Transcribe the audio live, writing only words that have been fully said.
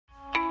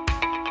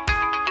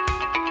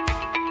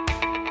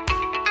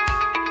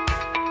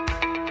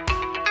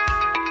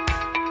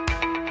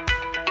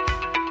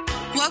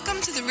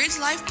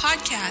Life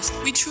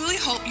podcast. We truly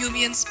hope you'll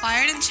be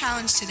inspired and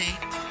challenged today.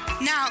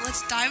 Now,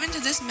 let's dive into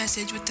this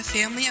message with the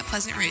family at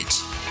Pleasant Ridge.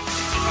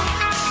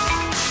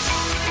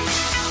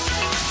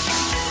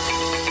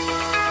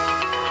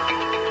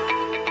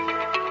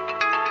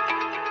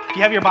 If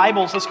you have your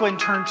Bibles, let's go ahead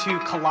and turn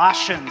to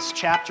Colossians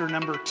chapter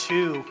number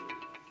 2.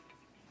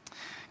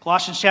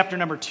 Colossians chapter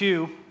number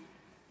 2.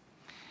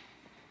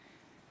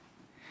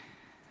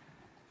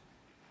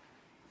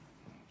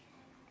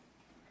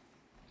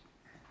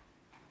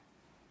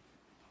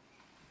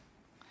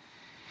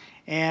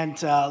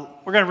 And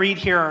we're going to read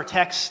here our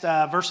text,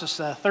 verses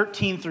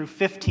 13 through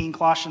 15,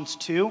 Colossians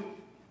 2.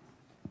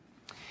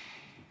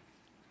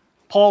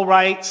 Paul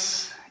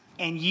writes,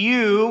 "And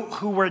you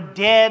who were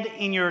dead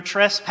in your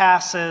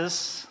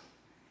trespasses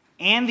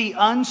and the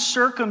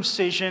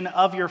uncircumcision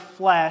of your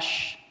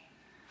flesh,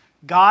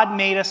 God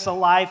made us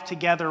alive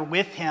together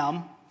with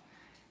him,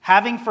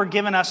 having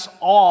forgiven us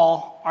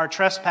all our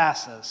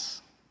trespasses.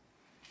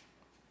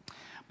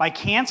 By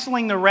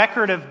canceling the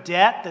record of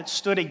debt that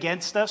stood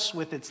against us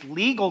with its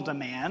legal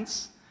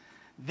demands,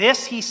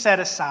 this he set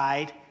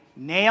aside,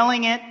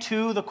 nailing it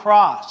to the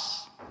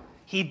cross.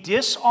 He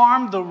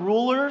disarmed the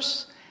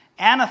rulers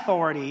and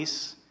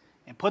authorities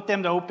and put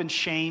them to open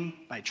shame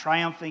by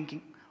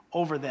triumphing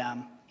over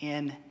them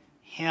in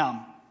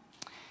him."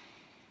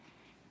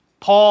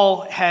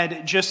 Paul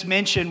had just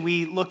mentioned,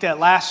 we looked at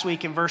last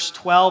week in verse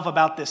 12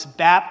 about this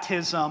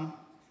baptism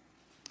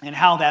and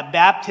how that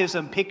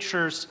baptism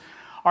pictures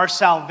our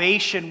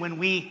salvation when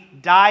we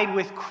died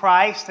with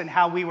Christ and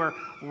how we were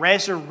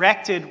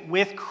resurrected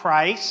with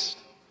Christ.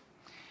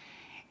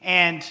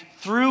 And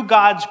through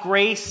God's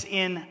grace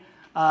in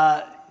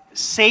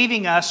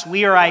saving us,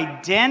 we are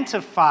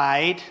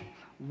identified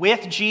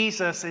with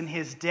Jesus in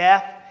his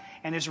death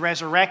and his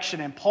resurrection.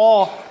 And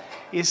Paul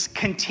is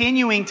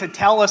continuing to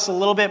tell us a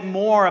little bit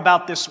more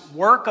about this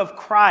work of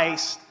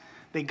Christ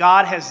that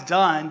God has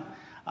done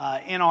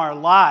in our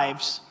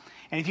lives.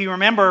 And if you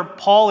remember,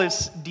 Paul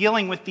is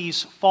dealing with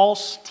these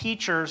false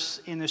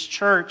teachers in this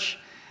church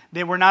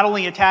that were not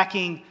only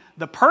attacking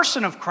the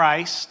person of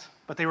Christ,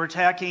 but they were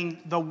attacking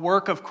the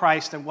work of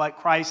Christ and what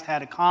Christ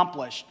had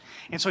accomplished.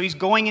 And so he's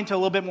going into a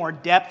little bit more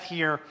depth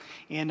here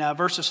in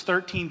verses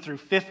 13 through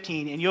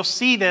 15. And you'll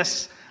see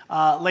this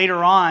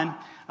later on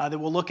that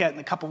we'll look at in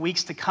a couple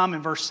weeks to come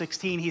in verse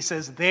 16. He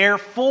says,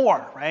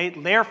 therefore,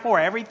 right? Therefore,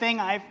 everything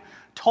I've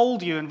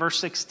told you in verse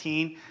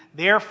 16,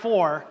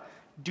 therefore,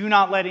 do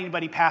not let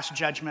anybody pass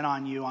judgment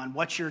on you on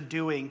what you're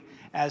doing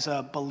as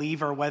a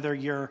believer, whether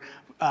you're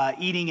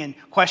eating in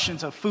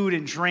questions of food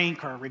and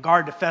drink or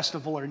regard to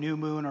festival or new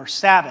moon or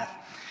Sabbath.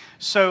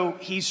 So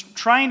he's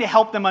trying to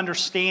help them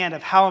understand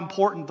of how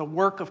important the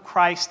work of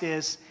Christ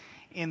is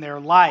in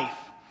their life.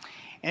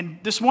 And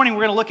this morning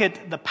we're going to look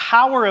at the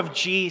power of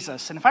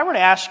Jesus. And if I were to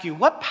ask you,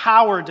 what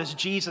power does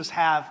Jesus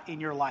have in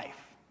your life?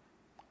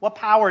 What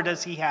power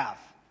does he have?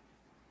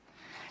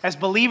 As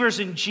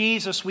believers in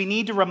Jesus, we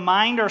need to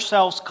remind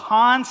ourselves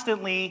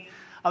constantly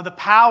of the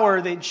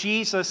power that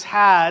Jesus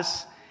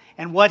has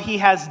and what he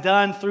has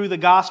done through the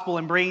gospel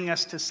in bringing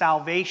us to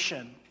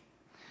salvation.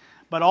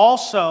 But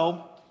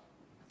also,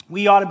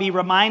 we ought to be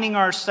reminding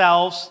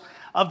ourselves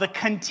of the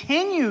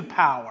continued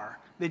power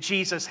that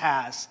Jesus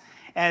has.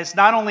 As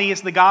not only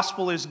is the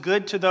gospel is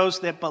good to those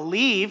that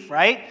believe,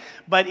 right?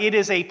 But it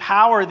is a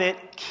power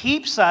that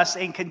keeps us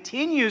and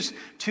continues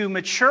to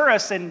mature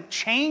us and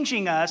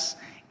changing us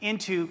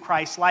into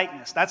Christ's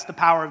likeness. That's the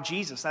power of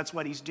Jesus. That's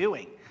what he's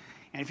doing.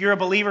 And if you're a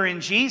believer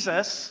in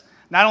Jesus,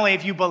 not only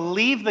if you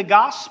believe the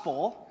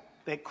gospel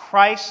that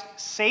Christ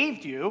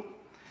saved you,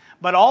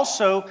 but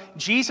also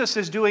Jesus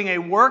is doing a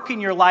work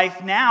in your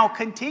life now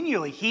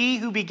continually. He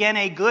who began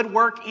a good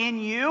work in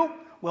you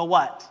will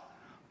what?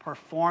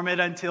 Perform it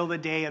until the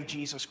day of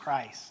Jesus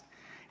Christ.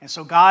 And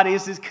so God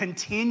is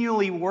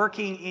continually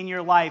working in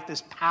your life,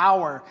 this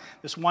power,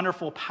 this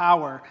wonderful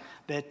power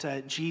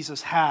that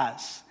Jesus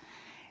has.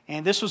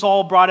 And this was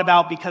all brought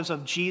about because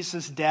of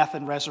Jesus' death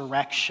and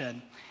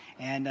resurrection.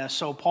 And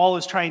so Paul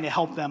is trying to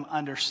help them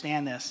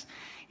understand this.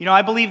 You know,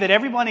 I believe that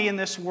everybody in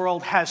this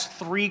world has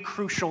three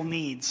crucial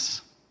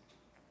needs.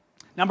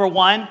 Number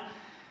one,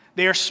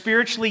 they are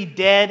spiritually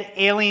dead,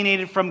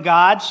 alienated from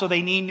God, so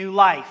they need new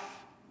life.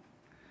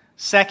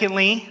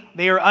 Secondly,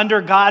 they are under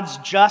God's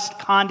just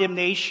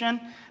condemnation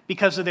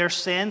because of their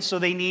sin, so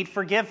they need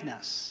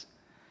forgiveness.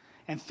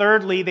 And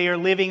thirdly, they are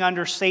living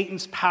under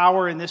Satan's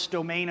power in this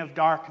domain of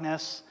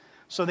darkness,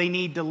 so they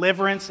need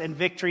deliverance and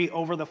victory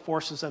over the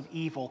forces of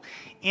evil.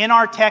 In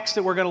our text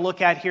that we're going to look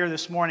at here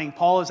this morning,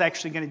 Paul is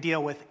actually going to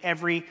deal with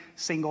every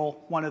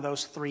single one of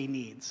those three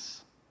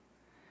needs.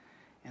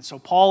 And so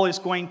Paul is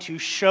going to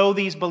show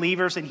these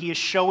believers, and he is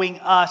showing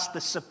us the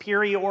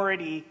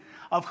superiority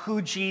of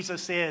who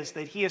Jesus is,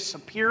 that he is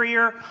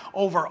superior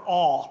over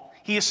all.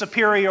 He is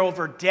superior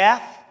over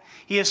death.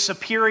 He is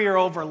superior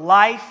over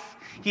life.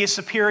 He is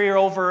superior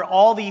over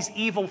all these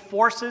evil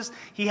forces.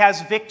 He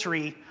has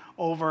victory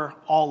over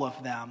all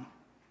of them.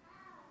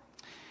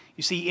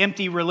 You see,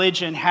 empty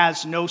religion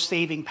has no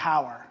saving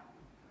power,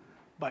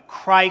 but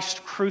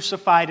Christ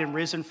crucified and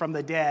risen from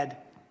the dead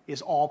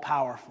is all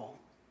powerful.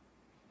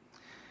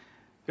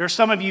 There are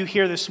some of you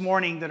here this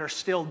morning that are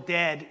still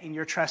dead in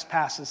your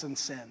trespasses and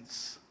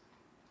sins.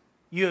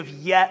 You have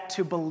yet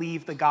to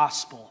believe the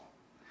gospel.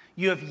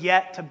 You have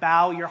yet to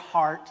bow your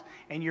heart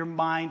and your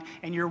mind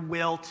and your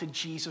will to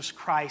Jesus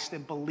Christ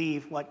and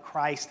believe what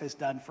Christ has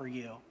done for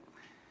you.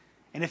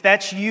 And if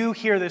that's you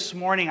here this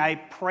morning, I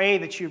pray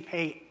that you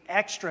pay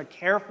extra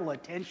careful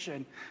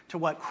attention to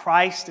what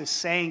Christ is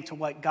saying, to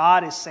what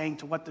God is saying,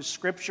 to what the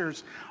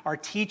Scriptures are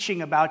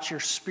teaching about your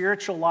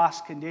spiritual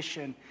lost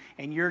condition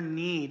and your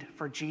need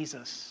for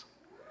Jesus.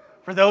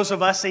 For those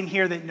of us in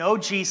here that know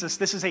Jesus,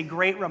 this is a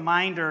great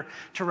reminder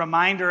to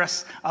remind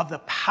us of the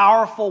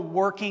powerful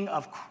working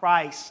of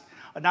Christ,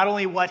 not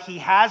only what He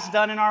has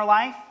done in our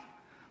life,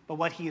 but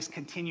what He is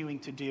continuing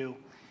to do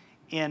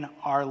in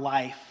our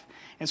life.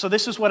 And so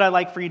this is what I'd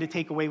like for you to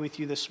take away with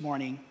you this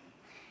morning.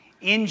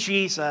 In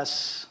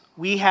Jesus,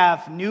 we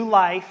have new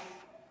life,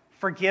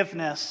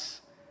 forgiveness,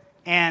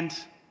 and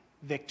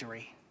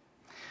victory.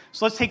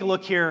 So let's take a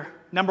look here.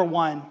 Number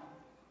one,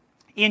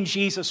 in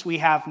Jesus we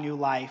have new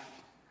life.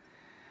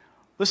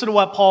 Listen to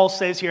what Paul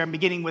says here. I'm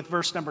beginning with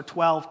verse number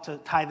 12 to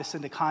tie this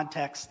into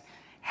context.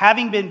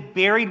 Having been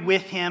buried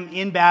with Him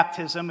in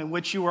baptism, in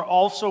which you were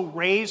also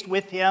raised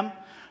with Him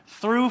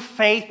through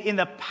faith in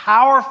the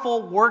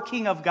powerful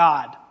working of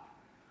God,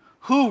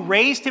 who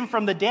raised Him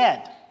from the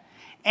dead.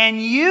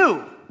 And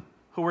you,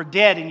 who were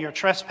dead in your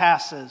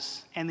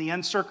trespasses and the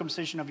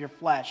uncircumcision of your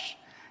flesh,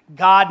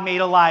 God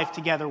made alive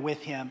together with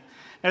Him.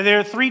 Now, there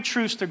are three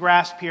truths to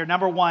grasp here.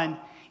 Number one,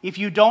 if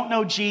you don't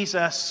know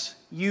Jesus,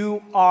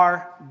 you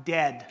are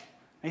dead.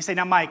 And you say,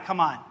 now, Mike, come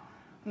on.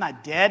 I'm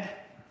not dead.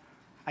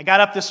 I got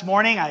up this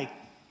morning. I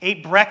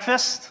ate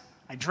breakfast.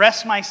 I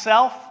dressed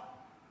myself.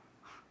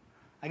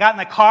 I got in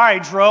the car. I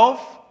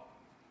drove.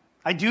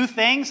 I do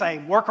things. I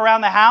work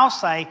around the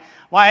house. I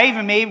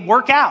even may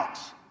work out.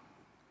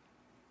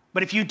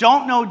 But if you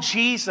don't know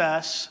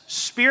Jesus,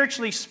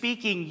 spiritually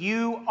speaking,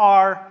 you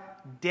are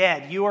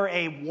dead. You are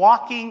a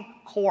walking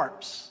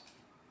corpse.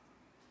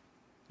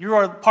 You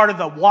are part of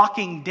the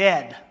walking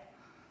dead.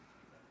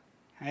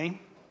 Okay?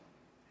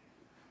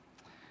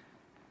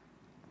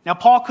 Now,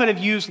 Paul could have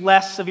used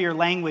less severe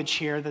language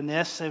here than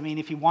this. I mean,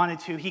 if he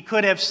wanted to. He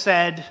could have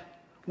said,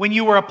 when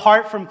you were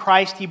apart from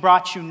Christ, He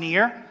brought you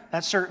near.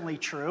 That's certainly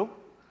true.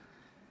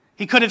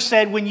 He could have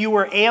said, when you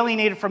were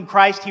alienated from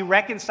Christ, He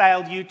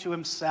reconciled you to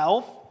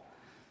Himself.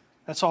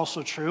 That's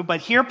also true. But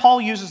here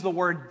Paul uses the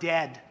word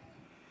dead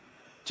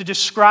to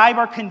describe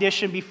our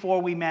condition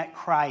before we met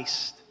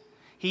Christ.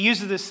 He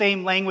uses the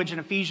same language in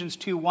Ephesians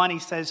 2:1. He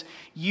says,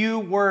 you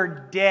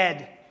were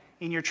dead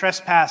in your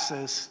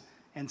trespasses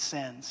and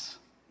sins.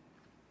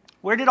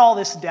 Where did all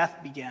this death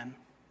begin?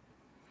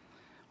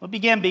 Well, it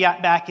began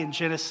back in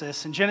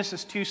Genesis. In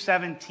Genesis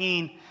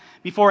 2:17,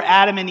 before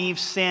Adam and Eve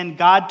sinned,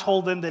 God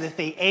told them that if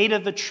they ate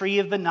of the tree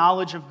of the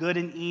knowledge of good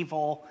and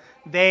evil,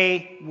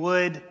 they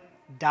would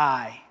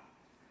die.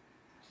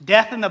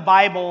 Death in the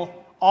Bible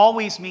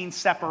always means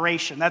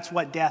separation. That's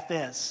what death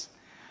is.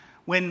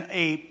 When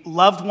a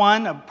loved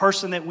one, a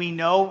person that we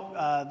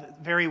know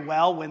very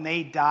well, when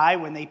they die,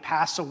 when they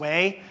pass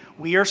away,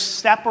 we are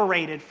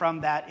separated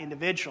from that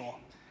individual.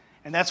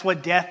 And that's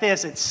what death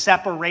is. It's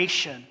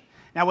separation.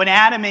 Now, when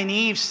Adam and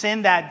Eve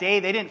sinned that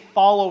day, they didn't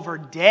fall over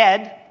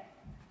dead,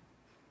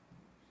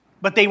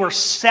 but they were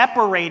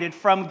separated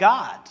from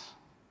God.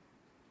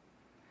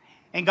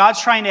 And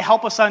God's trying to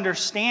help us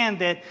understand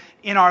that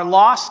in our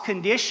lost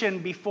condition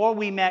before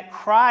we met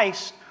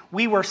Christ,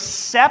 we were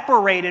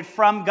separated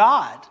from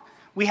God.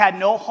 We had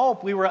no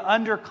hope. We were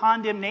under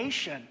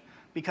condemnation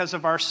because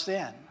of our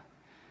sin.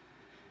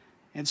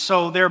 And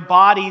so their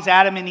bodies,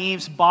 Adam and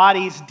Eve's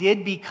bodies,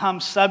 did become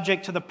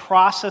subject to the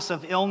process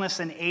of illness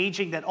and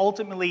aging that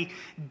ultimately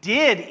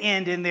did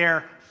end in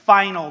their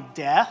final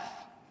death.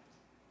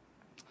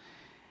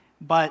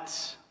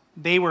 But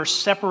they were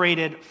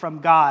separated from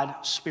God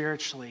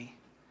spiritually.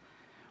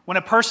 When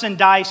a person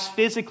dies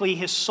physically,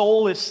 his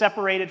soul is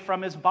separated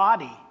from his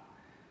body.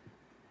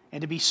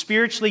 And to be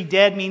spiritually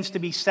dead means to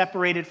be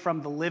separated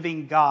from the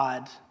living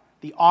God,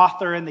 the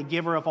author and the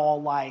giver of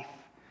all life.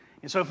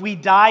 And so if we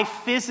die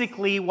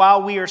physically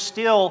while we are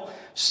still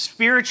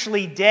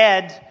spiritually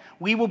dead,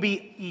 we will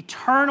be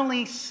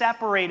eternally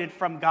separated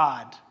from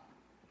God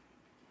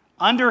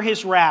under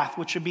His wrath,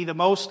 which would be the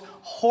most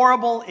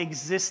horrible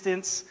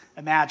existence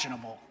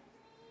imaginable.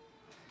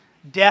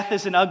 Death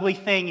is an ugly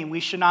thing, and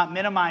we should not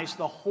minimize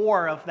the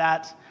horror of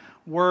that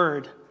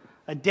word.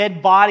 A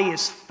dead body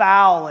is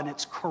foul and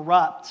it's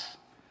corrupt.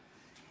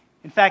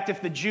 In fact,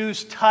 if the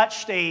Jews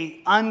touched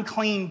an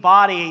unclean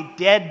body, a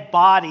dead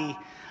body,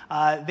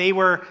 they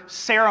were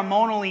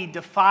ceremonially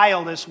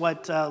defiled, is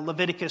what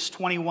Leviticus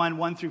 21,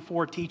 1 through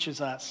 4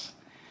 teaches us.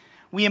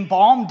 We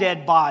embalm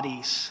dead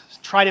bodies,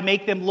 try to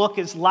make them look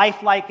as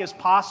lifelike as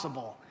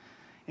possible.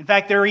 In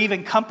fact, there are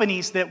even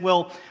companies that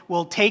will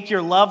take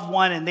your loved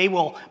one and they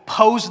will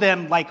pose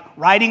them like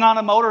riding on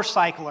a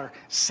motorcycle or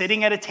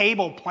sitting at a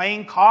table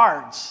playing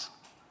cards.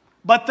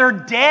 But they're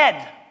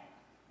dead.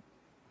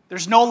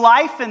 There's no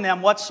life in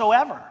them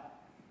whatsoever.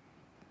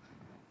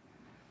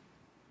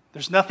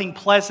 There's nothing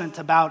pleasant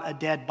about a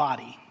dead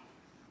body.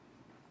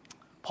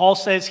 Paul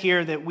says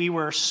here that we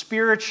were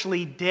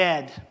spiritually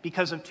dead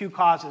because of two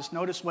causes.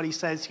 Notice what he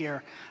says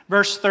here.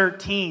 Verse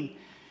 13,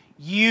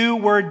 you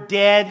were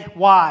dead,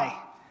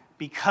 why?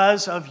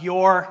 Because of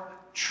your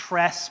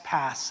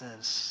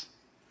trespasses.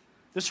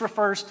 This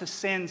refers to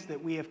sins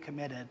that we have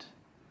committed.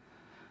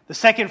 The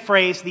second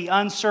phrase, the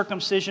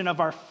uncircumcision of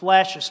our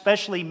flesh,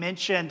 especially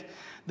mentioned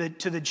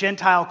to the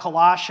Gentile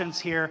Colossians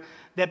here,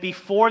 that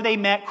before they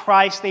met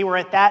Christ, they were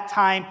at that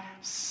time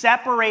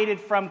separated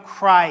from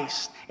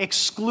Christ,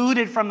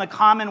 excluded from the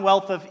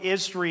commonwealth of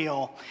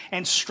Israel,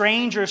 and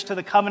strangers to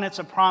the covenants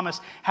of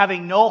promise,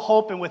 having no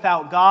hope and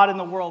without God in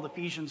the world,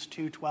 Ephesians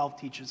 2:12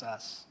 teaches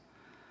us.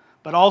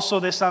 But also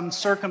this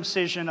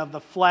uncircumcision of the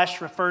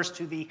flesh refers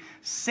to the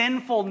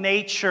sinful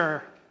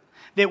nature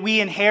that we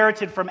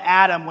inherited from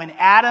Adam. When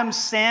Adam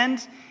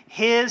sinned,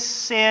 his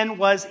sin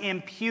was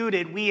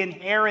imputed. We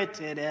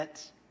inherited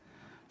it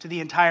to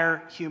the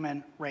entire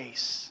human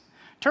race.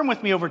 Turn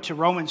with me over to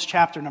Romans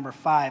chapter number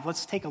 5.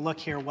 Let's take a look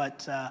here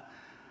what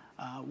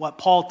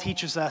Paul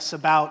teaches us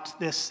about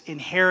this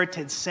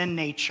inherited sin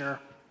nature.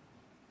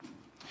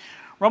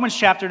 Romans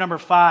chapter number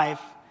 5.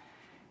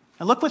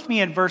 And look with me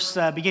in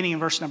beginning in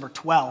verse number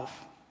 12.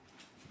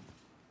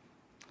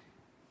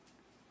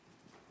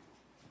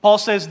 Paul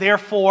says,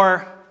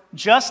 therefore,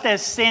 just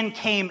as sin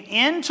came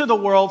into the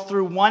world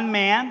through one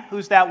man,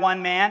 who's that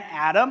one man?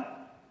 Adam.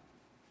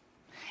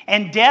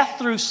 And death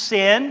through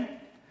sin,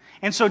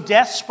 and so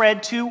death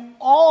spread to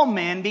all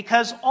men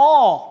because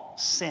all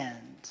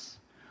sinned.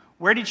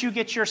 Where did you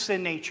get your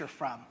sin nature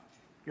from?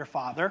 Your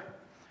father.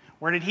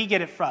 Where did he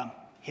get it from?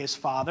 His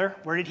father.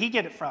 Where did he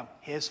get it from?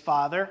 His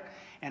father.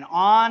 And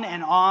on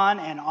and on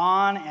and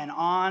on and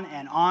on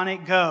and on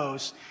it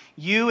goes.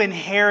 You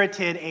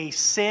inherited a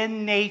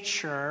sin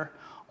nature,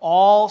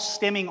 all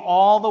stemming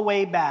all the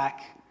way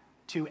back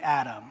to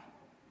Adam.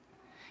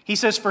 He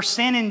says, for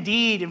sin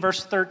indeed, in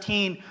verse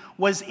 13,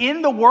 was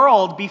in the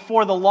world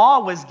before the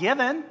law was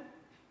given.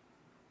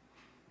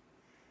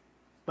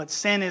 But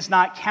sin is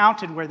not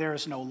counted where there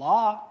is no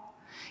law.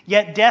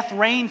 Yet death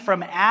reigned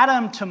from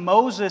Adam to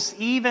Moses,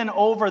 even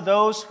over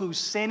those whose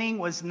sinning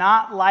was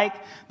not like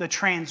the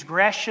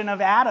transgression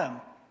of Adam,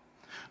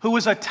 who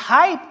was a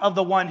type of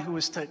the one who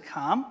was to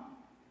come.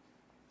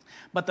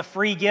 But the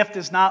free gift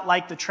is not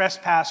like the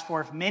trespass,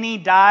 for if many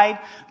died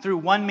through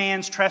one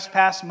man's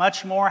trespass,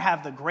 much more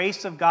have the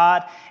grace of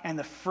God and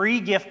the free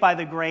gift by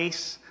the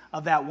grace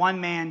of that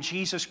one man,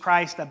 Jesus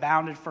Christ,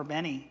 abounded for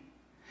many.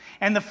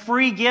 And the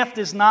free gift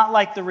is not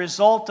like the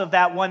result of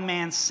that one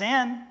man's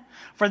sin,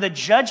 for the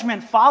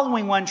judgment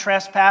following one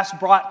trespass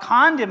brought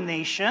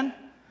condemnation,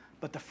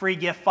 but the free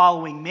gift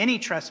following many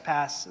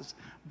trespasses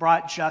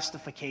brought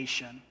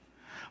justification.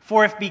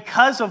 For if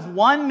because of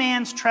one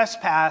man's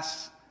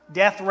trespass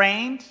death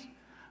reigned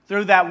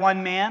through that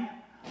one man,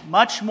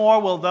 much more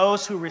will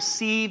those who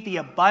receive the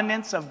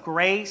abundance of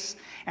grace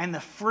and the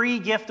free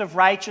gift of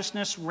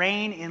righteousness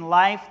reign in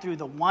life through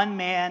the one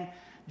man,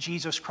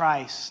 Jesus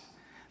Christ.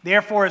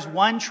 Therefore, as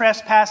one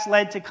trespass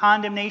led to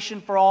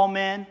condemnation for all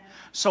men,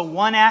 so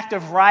one act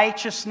of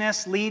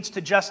righteousness leads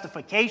to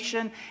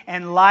justification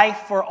and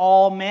life for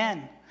all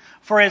men.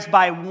 For as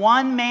by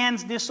one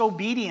man's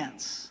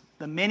disobedience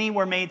the many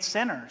were made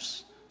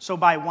sinners, so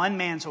by one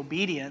man's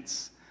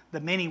obedience the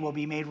many will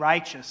be made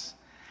righteous.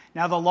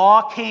 Now the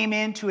law came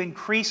in to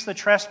increase the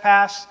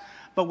trespass,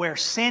 but where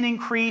sin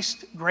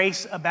increased,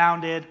 grace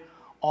abounded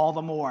all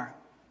the more.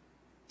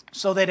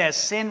 So that as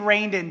sin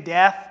reigned in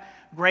death,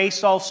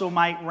 grace also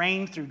might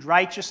reign through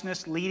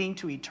righteousness, leading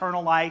to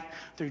eternal life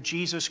through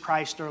Jesus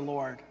Christ our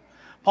Lord.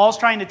 Paul's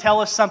trying to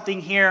tell us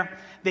something here,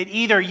 that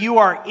either you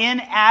are in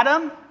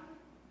Adam,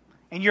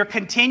 and you're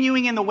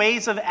continuing in the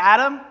ways of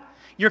Adam,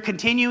 you're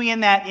continuing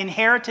in that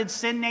inherited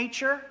sin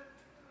nature,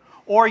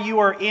 or you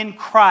are in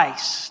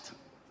Christ.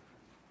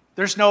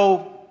 There's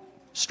no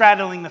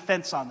straddling the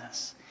fence on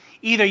this.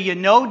 Either you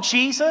know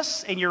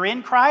Jesus and you're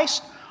in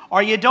Christ,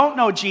 or you don't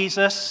know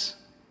Jesus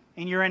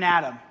and you're in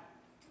Adam.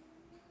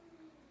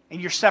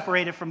 And you're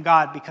separated from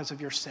God because of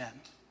your sin.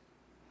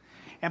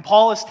 And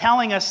Paul is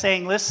telling us,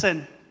 saying,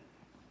 listen,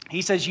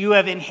 he says, you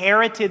have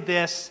inherited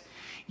this.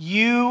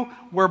 You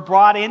were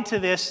brought into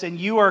this and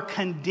you are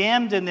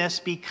condemned in this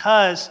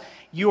because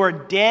you are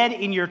dead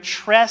in your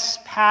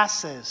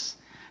trespasses.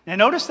 Now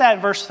notice that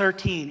in verse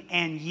 13,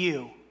 and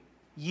you.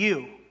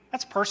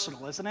 That's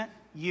personal, isn't it?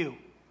 You.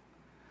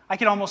 I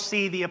can almost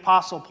see the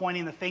apostle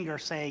pointing the finger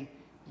saying,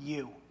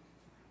 you.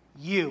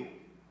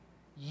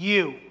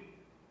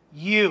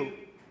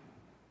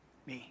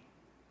 Me.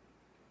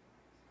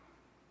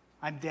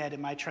 I'm dead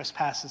in my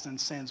trespasses and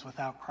sins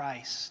without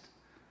Christ.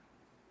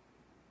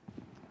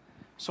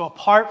 So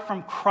apart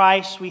from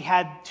Christ, we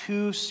had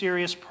two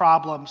serious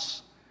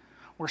problems.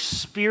 We're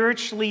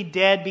spiritually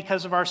dead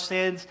because of our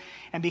sins,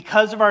 and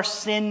because of our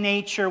sin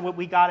nature, what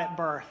we got at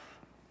birth.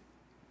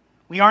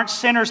 We aren't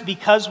sinners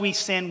because we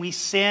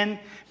sin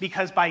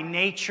because by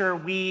nature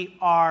we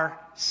are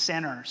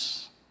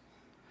sinners.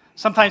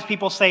 Sometimes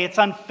people say it's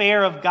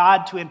unfair of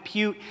God to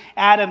impute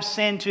Adam's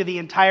sin to the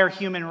entire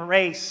human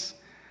race.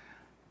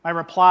 My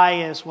reply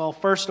is, well,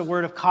 first, a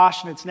word of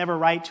caution. It's never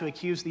right to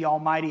accuse the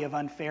Almighty of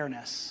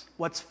unfairness.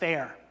 What's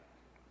fair?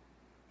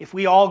 If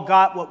we all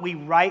got what we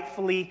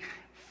rightfully,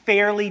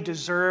 fairly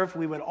deserve,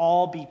 we would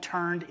all be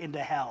turned into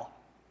hell.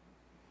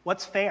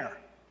 What's fair?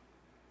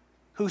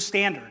 Whose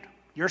standard?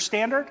 Your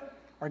standard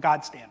or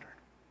God's standard?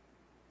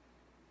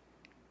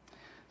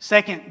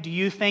 Second, do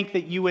you think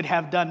that you would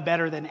have done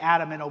better than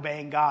Adam in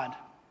obeying God?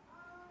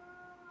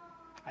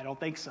 I don't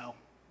think so.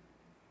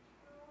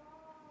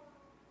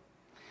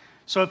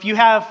 So if you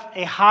have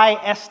a high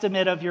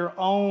estimate of your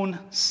own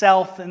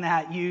self in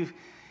that you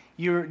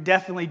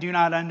definitely do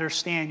not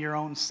understand your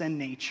own sin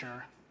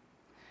nature.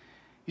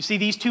 You see,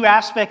 these two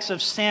aspects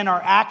of sin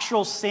are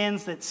actual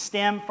sins that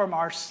stem from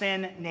our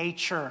sin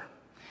nature,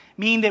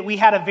 meaning that we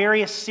had a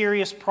very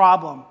serious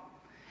problem.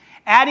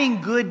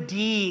 Adding good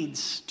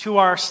deeds to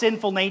our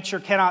sinful nature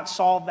cannot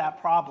solve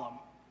that problem.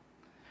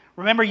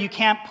 Remember, you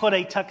can put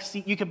a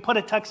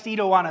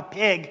tuxedo on a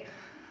pig,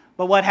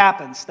 but what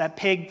happens? That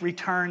pig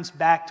returns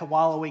back to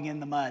wallowing in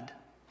the mud.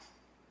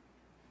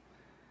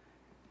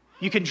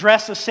 You can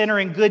dress a sinner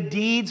in good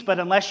deeds, but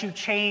unless you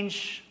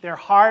change their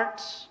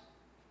hearts,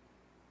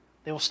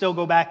 they will still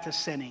go back to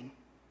sinning.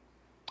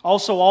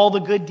 Also, all the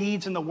good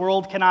deeds in the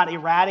world cannot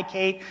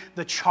eradicate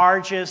the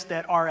charges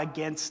that are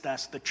against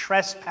us, the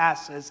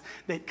trespasses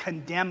that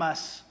condemn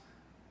us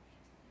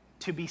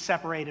to be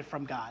separated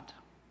from God.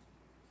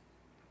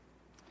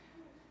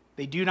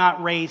 They do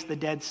not raise the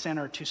dead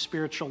sinner to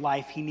spiritual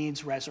life. He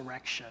needs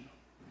resurrection.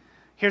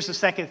 Here's the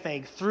second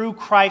thing. Through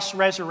Christ's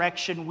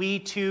resurrection, we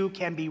too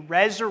can be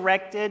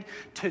resurrected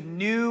to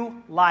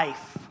new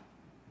life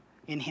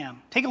in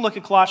Him. Take a look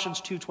at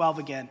Colossians 2:12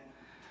 again.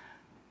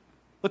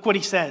 Look what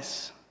he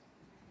says.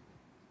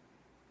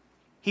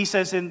 He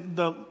says in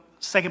the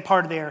second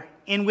part there,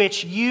 in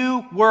which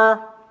you were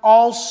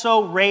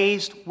also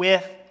raised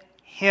with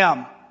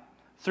Him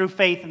through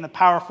faith in the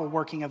powerful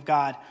working of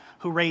God,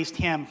 who raised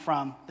Him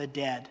from the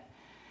dead.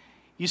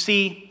 You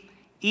see,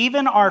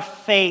 even our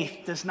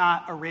faith does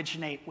not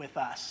originate with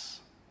us.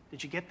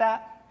 Did you get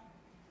that?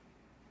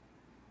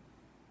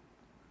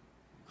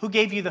 Who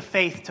gave you the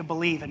faith to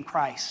believe in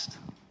Christ?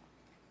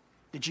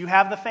 Did you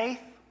have the faith?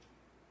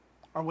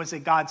 Or was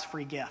it God's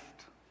free gift?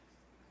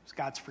 It was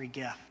God's free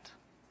gift.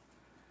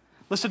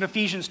 Listen to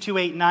Ephesians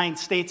 2:8-9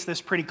 states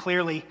this pretty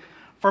clearly.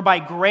 For by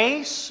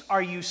grace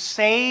are you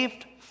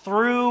saved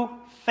through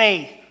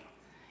faith.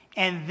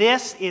 And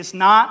this is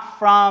not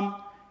from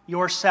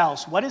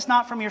yourselves. What is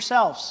not from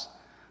yourselves?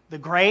 The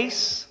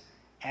grace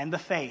and the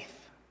faith.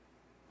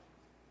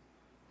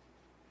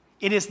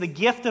 It is the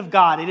gift of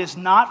God. It is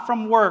not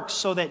from works,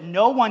 so that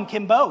no one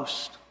can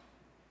boast.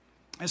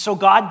 And so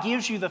God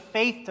gives you the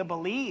faith to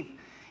believe.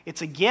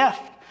 It's a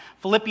gift.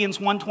 Philippians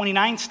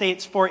 1:29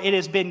 states, for it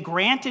has been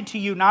granted to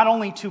you not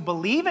only to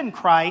believe in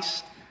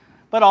Christ,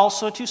 but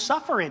also to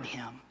suffer in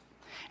Him.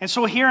 And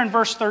so here in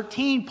verse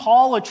 13,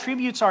 Paul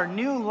attributes our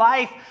new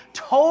life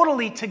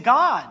totally to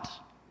God.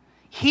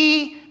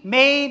 He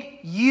made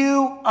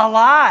you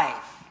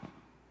alive.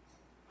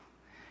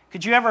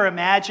 Could you ever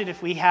imagine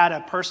if we had a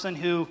person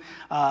who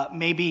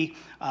maybe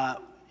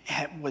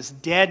was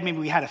dead, maybe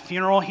we had a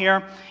funeral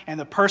here, and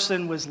the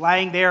person was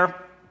lying there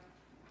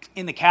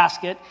in the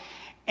casket,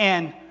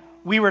 and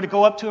we were to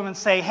go up to him and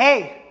say,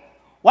 hey,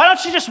 why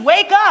don't you just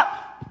wake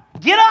up?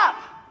 Get up.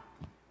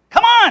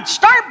 Come on,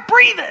 start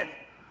breathing.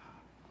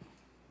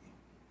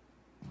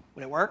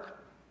 Would it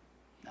work?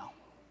 No.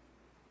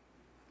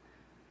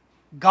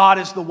 God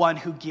is the one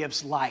who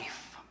gives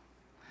life.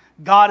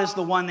 God is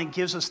the one that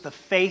gives us the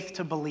faith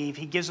to believe.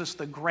 He gives us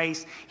the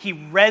grace. He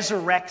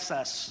resurrects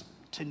us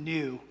to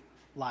new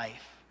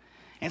life.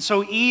 And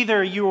so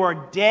either you are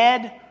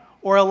dead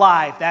or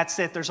alive. That's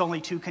it. There's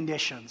only two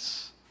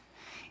conditions.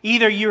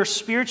 Either you're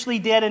spiritually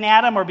dead in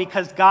Adam, or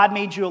because God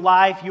made you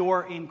alive,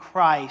 you're in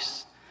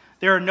Christ.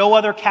 There are no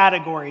other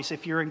categories.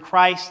 If you're in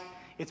Christ,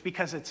 it's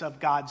because it's of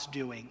God's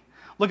doing.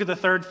 Look at the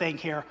third thing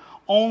here.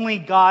 Only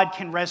God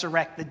can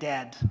resurrect the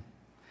dead.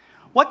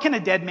 What can a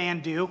dead man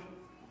do?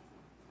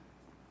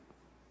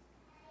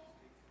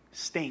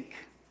 Stink.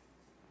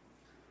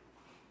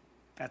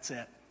 That's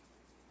it.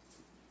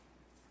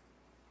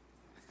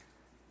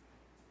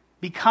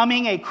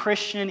 Becoming a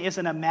Christian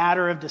isn't a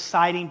matter of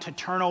deciding to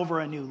turn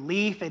over a new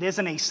leaf. It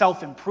isn't a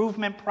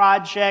self-improvement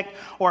project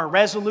or a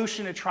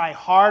resolution to try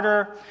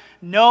harder.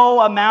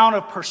 No amount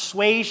of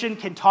persuasion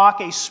can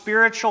talk a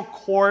spiritual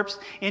corpse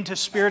into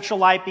spiritual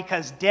life,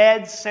 because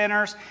dead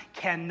sinners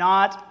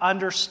cannot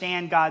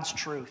understand God's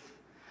truth.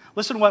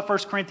 Listen to what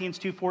 1 Corinthians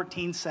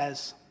 2:14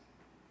 says.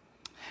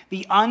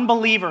 The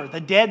unbeliever,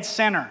 the dead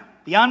sinner,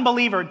 the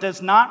unbeliever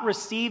does not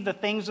receive the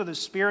things of the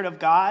Spirit of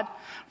God,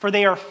 for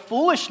they are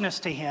foolishness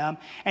to him,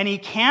 and he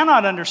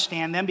cannot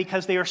understand them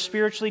because they are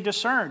spiritually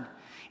discerned.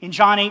 In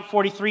John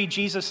 8:43,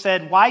 Jesus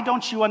said, why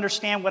don't you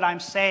understand what I'm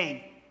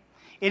saying?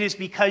 It is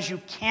because you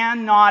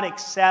cannot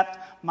accept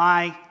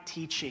my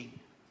teaching.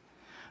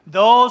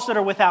 Those that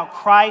are without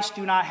Christ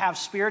do not have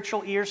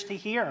spiritual ears to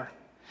hear.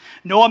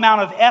 No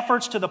amount of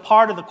efforts to the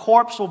part of the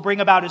corpse will bring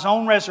about his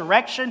own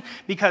resurrection,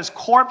 because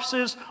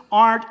corpses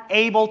aren't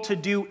able to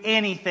do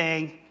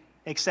anything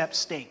except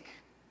stink.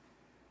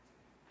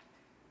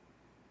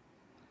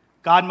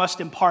 God must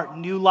impart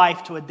new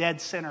life to a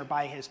dead sinner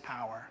by his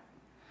power.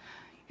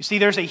 You see,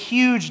 there's a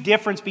huge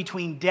difference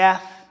between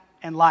death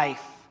and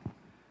life.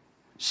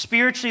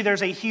 Spiritually,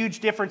 there's a huge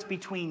difference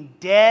between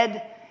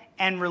dead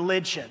and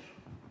religion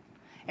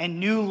and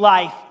new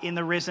life in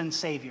the risen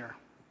Savior.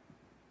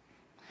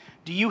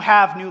 Do you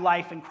have new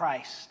life in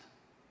Christ?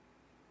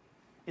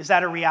 Is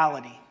that a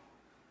reality?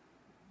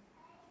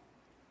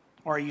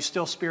 Or are you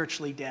still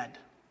spiritually dead?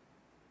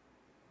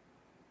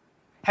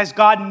 Has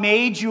God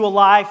made you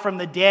alive from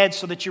the dead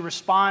so that you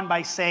respond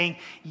by saying,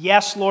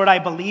 "Yes, Lord, I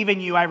believe in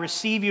you. I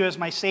receive you as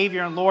my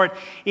Savior and Lord"?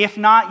 If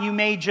not, you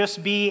may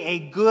just be a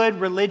good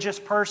religious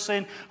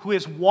person who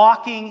is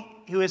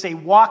a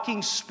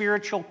walking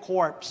spiritual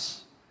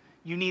corpse.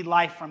 You need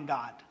life from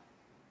God.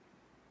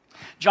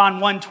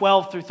 John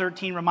 1:12 through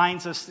 13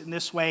 reminds us in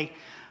this way.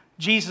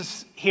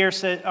 Jesus here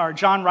said, or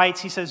John writes,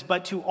 he says,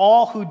 "But to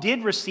all who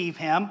did receive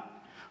him,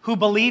 who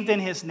believed in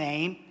his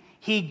name,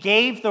 he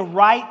gave the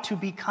right to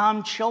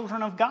become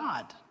children of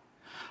God,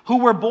 who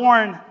were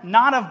born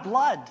not of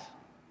blood,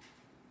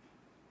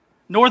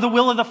 nor the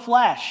will of the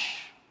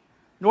flesh,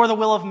 nor the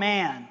will of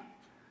man,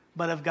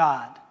 but of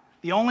God."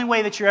 The only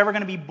way that you're ever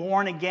going to be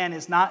born again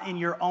is not in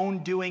your own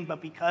doing,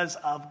 but because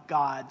of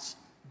God's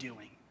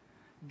doing.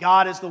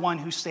 God is the one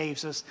who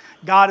saves us.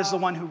 God is the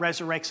one who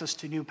resurrects us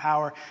to new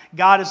power.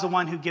 God is the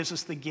one who gives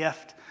us the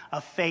gift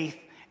of faith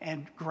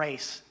and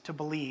grace to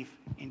believe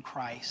in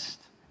Christ.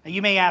 Now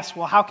you may ask,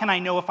 well, how can I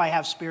know if I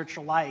have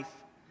spiritual life?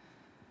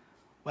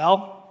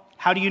 Well,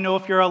 how do you know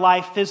if you're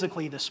alive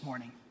physically this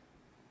morning?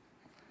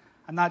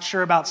 I'm not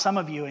sure about some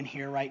of you in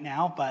here right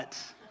now, but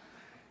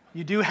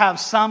you do have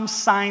some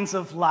signs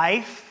of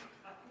life.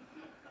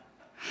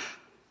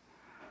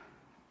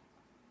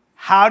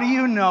 How do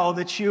you know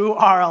that you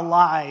are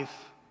alive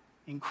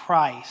in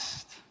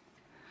Christ?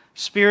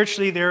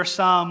 Spiritually, there are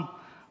some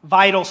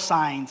vital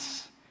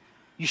signs.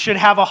 You should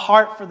have a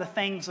heart for the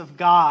things of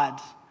God,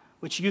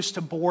 which used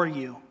to bore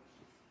you.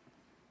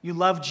 You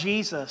love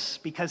Jesus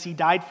because he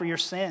died for your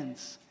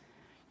sins.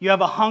 You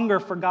have a hunger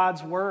for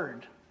God's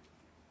word.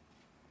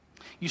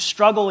 You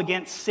struggle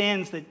against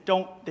sins that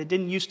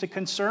didn't used to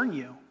concern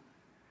you.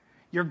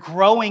 You're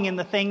growing in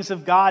the things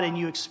of God and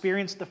you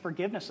experience the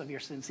forgiveness of your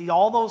sins. See,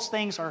 all those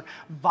things are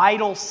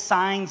vital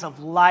signs of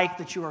life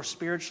that you are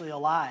spiritually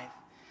alive.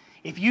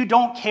 If you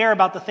don't care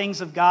about the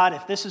things of God,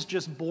 if this is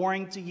just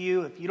boring to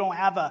you, if you don't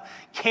have a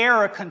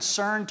care or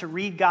concern to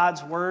read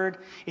God's word,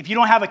 if you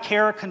don't have a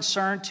care or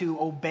concern to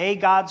obey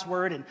God's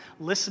word and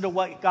listen to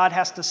what God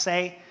has to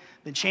say,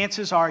 then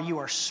chances are you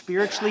are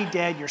spiritually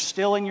dead, you're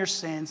still in your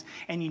sins,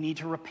 and you need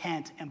to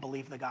repent and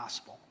believe the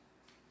gospel.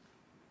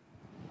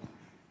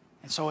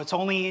 And so it's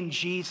only in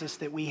Jesus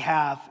that we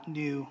have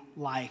new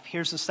life.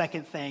 Here's the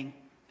second thing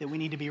that we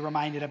need to be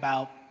reminded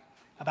about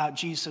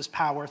Jesus'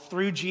 power.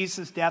 Through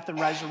Jesus' death and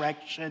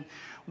resurrection,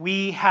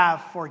 we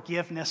have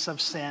forgiveness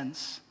of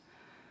sins.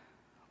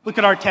 Look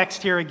at our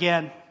text here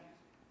again.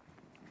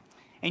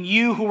 "And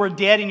you who were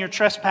dead in your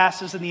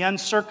trespasses and the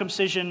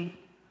uncircumcision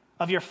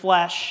of your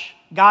flesh,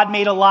 God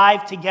made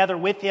alive together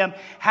with him,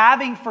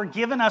 having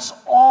forgiven us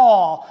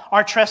all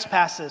our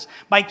trespasses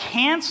by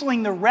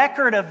canceling the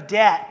record of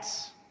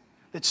debts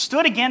that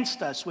stood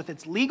against us with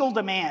its legal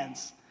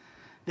demands.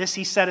 This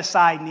he set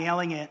aside,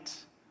 nailing it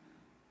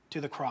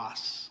to the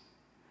cross."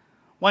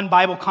 One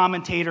Bible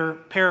commentator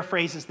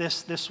paraphrases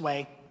this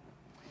way.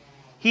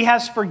 "He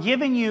has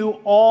forgiven you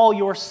all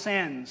your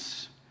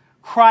sins.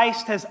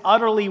 Christ has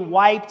utterly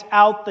wiped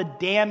out the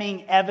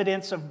damning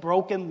evidence of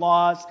broken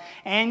laws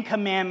and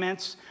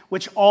commandments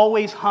which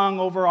always hung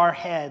over our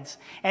heads,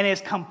 and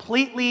has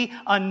completely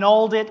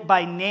annulled it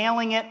by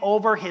nailing it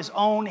over his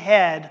own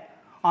head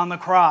on the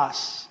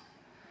cross."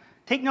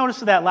 Take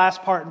notice of that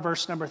last part in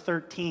verse number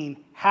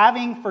 13.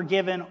 Having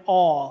forgiven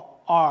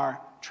all our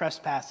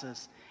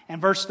trespasses.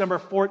 And verse number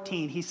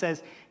 14, he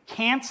says,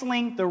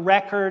 canceling the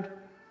record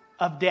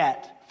of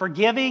debt.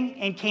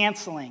 Forgiving and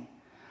canceling.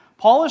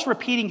 Paul is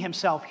repeating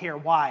himself here.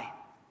 Why?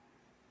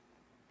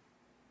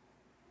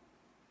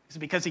 Is it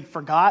because he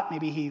forgot?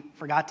 Maybe he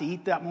forgot to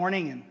eat that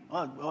morning and,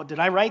 oh, did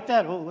I write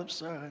that? Oh,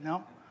 whoops,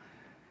 no.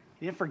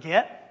 He didn't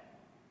forget.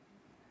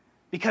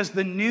 Because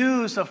the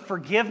news of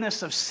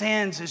forgiveness of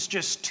sins is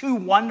just too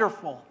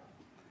wonderful.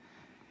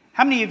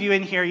 How many of you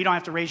in here, you don't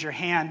have to raise your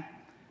hand,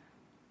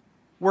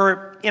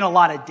 were in a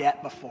lot of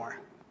debt before?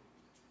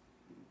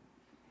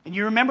 And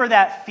you remember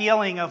that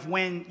feeling of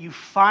when you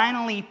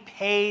finally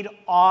paid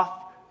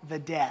off the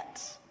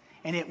debt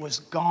and it was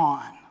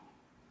gone.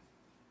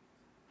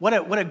 What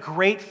a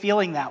great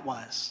feeling that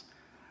was.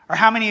 Or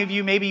how many of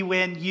you, maybe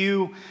when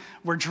you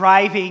were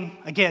driving,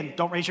 again,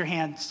 don't raise your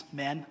hands,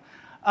 men.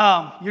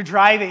 You're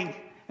driving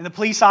and the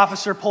police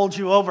officer pulled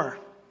you over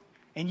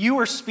and you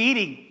were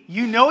speeding.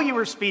 You know you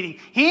were speeding.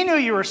 He knew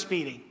you were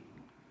speeding.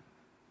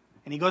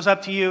 And he goes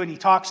up to you and he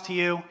talks to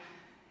you.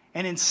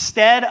 And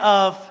instead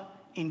of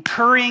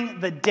incurring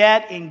the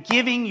debt and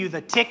giving you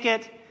the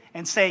ticket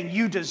and saying,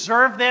 you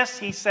deserve this,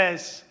 he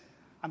says,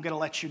 I'm going to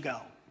let you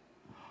go.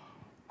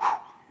 Whew.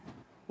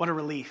 What a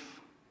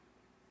relief.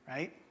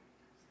 right?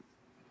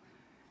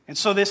 And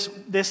so this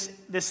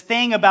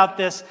thing about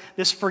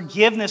this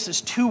forgiveness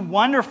is too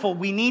wonderful.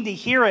 We need to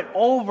hear it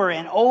over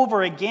and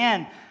over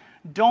again.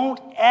 Don't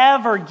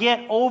ever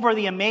get over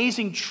the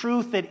amazing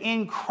truth that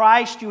in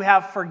Christ you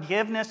have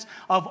forgiveness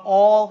of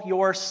all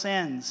your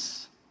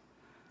sins.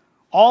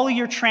 All of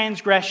your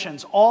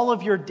transgressions, all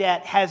of your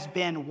debt has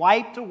been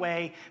wiped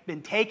away,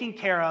 been taken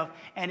care of,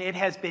 and it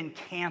has been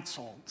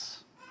canceled.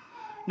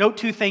 Note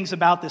two things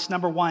about this.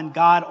 Number one,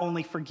 God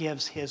only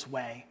forgives His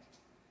way.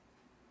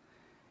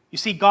 You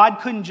see, God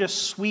couldn't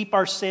just sweep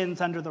our sins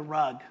under the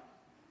rug.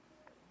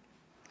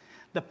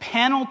 The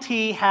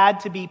penalty had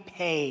to be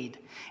paid.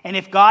 And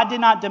if God did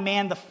not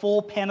demand the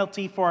full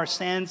penalty for our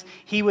sins,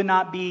 He would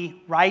not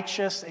be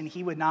righteous and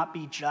He would not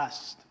be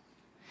just.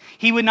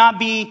 He would not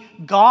be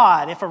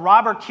God. If a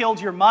robber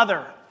killed your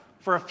mother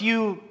for a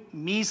few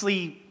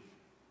measly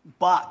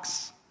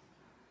bucks,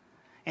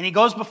 and he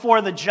goes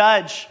before the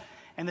judge,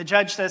 and the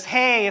judge says,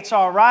 "Hey, it's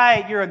all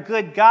right, you're a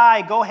good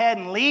guy, go ahead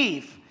and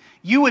leave,"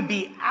 you would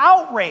be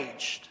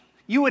outraged.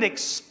 You would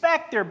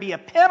expect there be a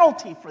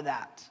penalty for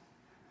that.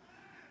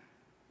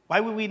 Why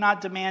would we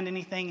not demand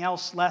anything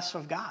else less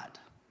of God?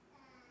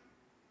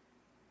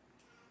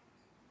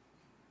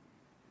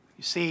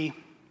 You see,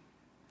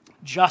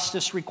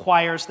 justice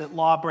requires that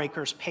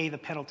lawbreakers pay the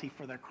penalty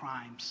for their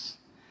crimes.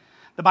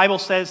 The Bible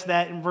says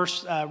that in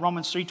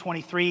Romans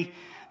 3:23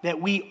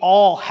 that we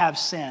all have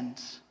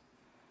sinned.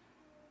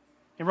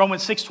 In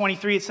Romans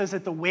 6:23 it says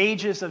that the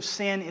wages of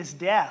sin is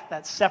death.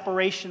 That's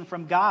separation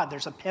from God.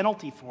 There's a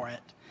penalty for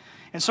it.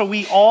 And so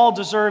we all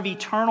deserve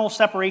eternal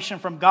separation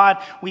from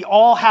God. We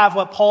all have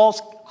what Paul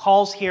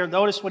calls here,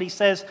 notice what he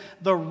says,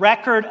 the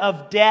record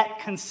of debt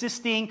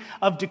consisting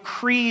of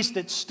decrees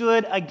that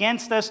stood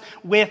against us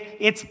with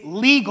its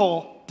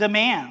legal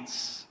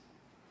demands.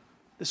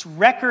 This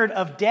record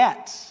of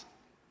debt.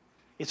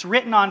 It's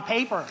written on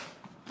paper.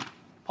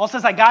 Paul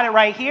says, I got it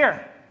right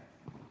here.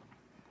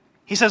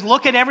 He says,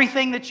 look at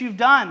everything that you've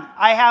done.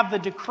 I have the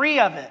decree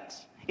of it.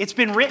 It's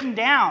been written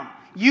down.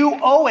 You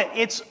owe it.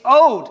 It's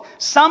owed.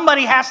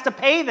 Somebody has to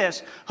pay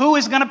this. Who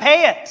is going to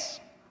pay it?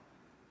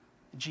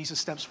 And Jesus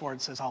steps forward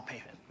and says, I'll pay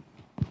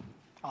it.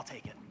 I'll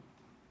take it.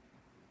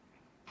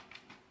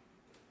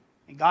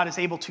 And God is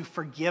able to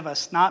forgive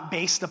us, not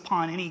based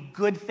upon any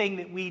good thing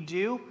that we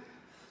do,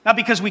 not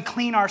because we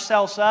clean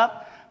ourselves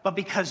up, but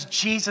because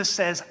Jesus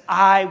says,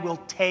 I will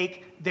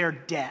take their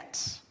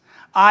debts.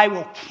 I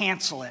will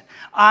cancel it.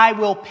 I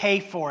will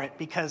pay for it,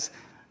 because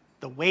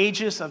the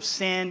wages of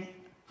sin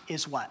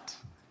is what?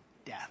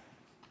 Death.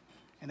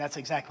 And that's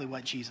exactly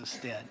what Jesus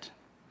did.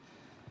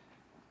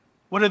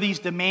 What are these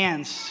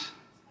demands?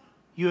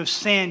 You have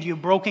sinned. You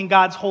have broken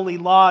God's holy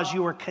laws.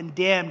 You are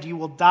condemned. You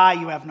will die.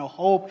 You have no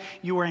hope.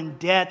 You are in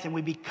debt. And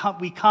we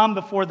come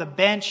before the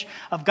bench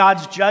of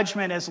God's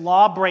judgment as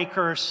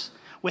lawbreakers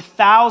with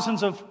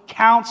thousands of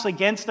counts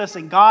against us.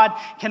 And God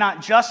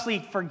cannot justly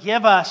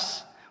forgive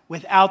us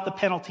without the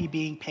penalty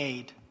being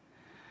paid.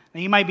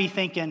 Now you might be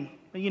thinking,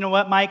 well, you know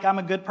what, Mike? I'm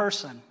a good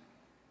person.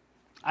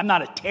 I'm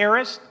not a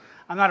terrorist.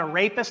 I'm not a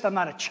rapist. I'm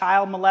not a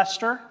child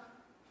molester.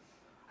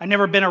 I've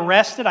never been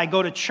arrested. I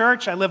go to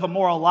church. I live a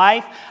moral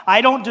life.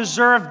 I don't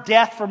deserve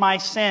death for my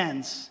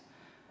sins.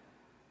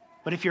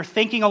 But if you're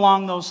thinking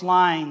along those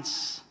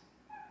lines,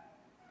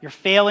 you're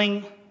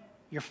falling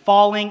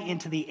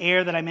into the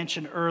error that I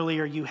mentioned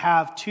earlier. You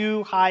have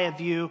too high a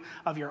view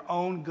of your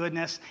own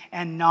goodness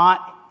and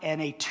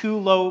a too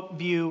low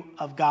view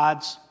of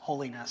God's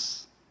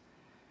holiness.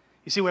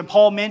 You see, when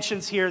Paul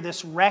mentions here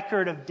this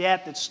record of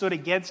debt that stood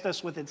against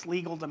us with its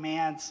legal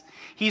demands,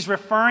 he's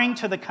referring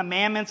to the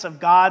commandments of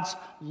God's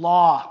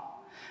law.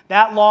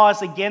 That law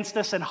is against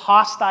us and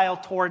hostile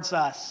towards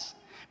us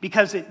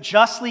because it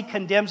justly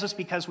condemns us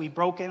because we've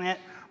broken it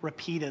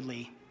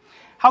repeatedly.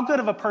 How good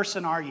of a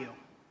person are you?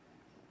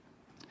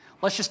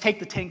 Let's just take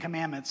the Ten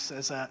Commandments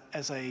as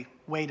a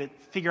way to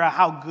figure out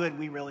how good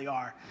we really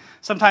are.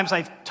 Sometimes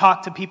I've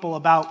talked to people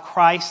about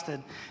Christ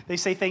and they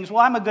say things,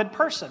 well, I'm a good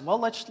person. Well,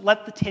 let's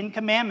let the Ten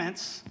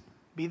Commandments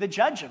be the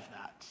judge of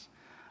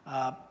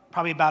that.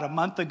 Probably about a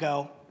month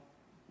ago,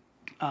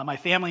 my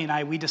family and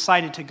I, we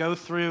decided to go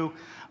through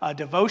a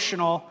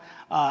devotional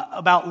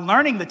about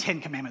learning the Ten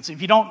Commandments.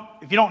 If you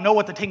don't know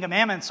what the Ten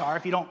Commandments are,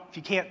 if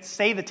you can't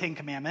say the Ten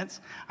Commandments,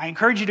 I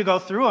encourage you to go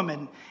through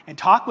them and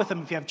talk with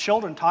them. If you have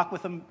children, talk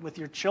with them with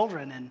your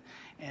children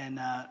and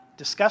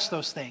discuss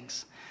those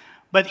things.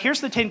 But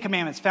here's the Ten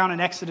Commandments found in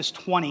Exodus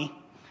 20,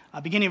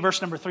 beginning in verse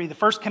number 3. The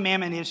first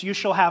commandment is, you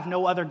shall have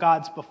no other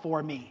gods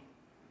before me.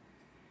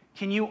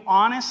 Can you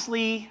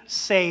honestly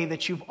say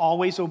that you've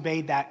always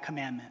obeyed that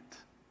commandment?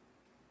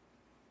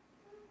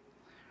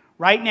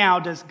 Right now,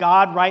 does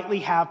God rightly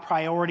have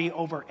priority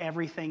over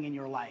everything in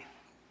your life?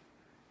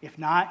 If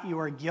not, you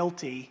are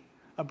guilty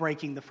of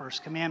breaking the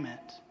first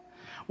commandment.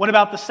 What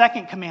about the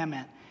second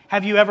commandment?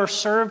 Have you ever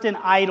served an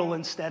idol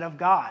instead of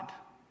God?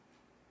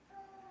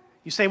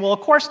 You say, well, of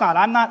course not.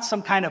 I'm not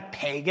some kind of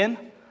pagan.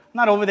 I'm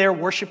not over there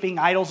worshiping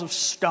idols of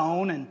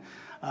stone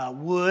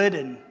and wood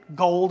and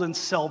gold and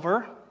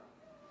silver.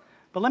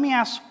 But let me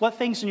ask, what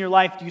things in your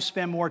life do you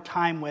spend more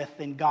time with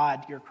than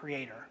God, your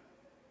Creator?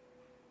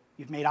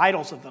 You've made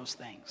idols of those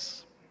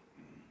things.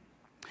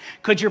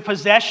 Could your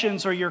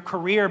possessions or your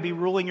career be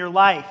ruling your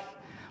life?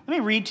 Let me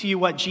read to you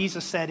what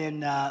Jesus said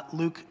in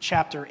Luke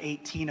chapter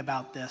 18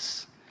 about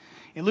this.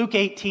 In Luke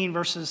 18,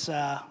 verses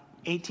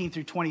 18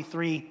 through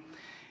 23, it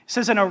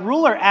says, "And a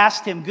ruler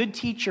asked him, 'Good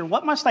teacher,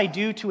 what must I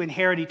do to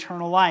inherit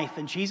eternal life?'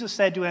 And Jesus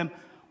said to him,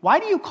 'Why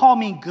do you call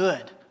me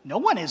good? No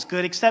one is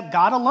good except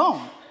God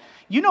alone.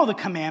 You know the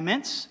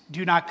commandments.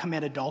 Do not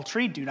commit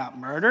adultery. Do not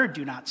murder.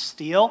 Do not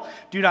steal.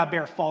 Do not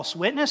bear false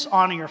witness.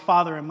 Honor your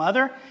father and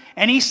mother.'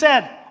 And he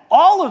said,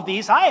 'All of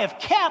these I have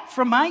kept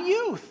from my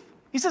youth.'"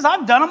 He says,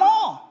 "I've done them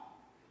all."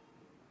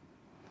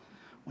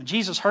 When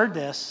Jesus heard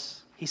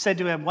this, he said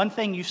to him, "One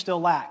thing you still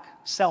lack.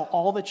 Sell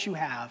all that you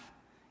have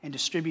and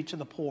distribute to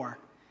the poor,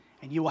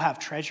 and you will have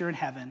treasure in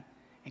heaven,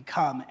 and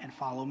come and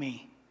follow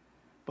me."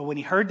 But when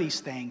he heard these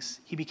things,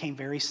 he became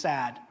very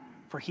sad,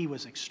 for he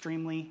was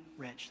extremely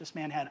rich. This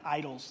man had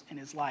idols in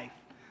his life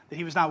that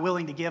he was not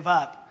willing to give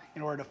up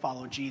in order to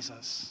follow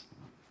Jesus.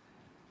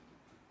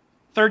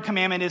 Third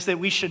commandment is that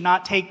we should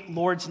not take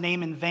Lord's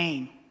name in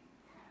vain.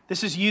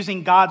 This is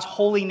using God's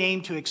holy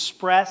name to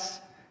express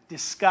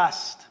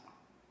disgust.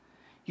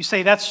 You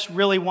say, that's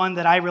really one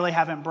that I really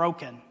haven't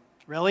broken.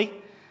 Really?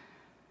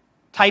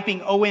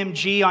 Typing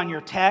OMG on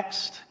your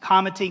text,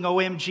 commenting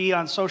OMG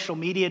on social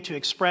media to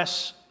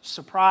express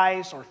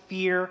surprise or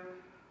fear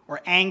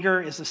or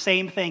anger is the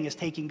same thing as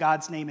taking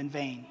God's name in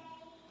vain.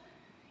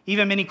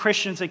 Even many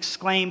Christians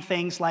exclaim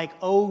things like,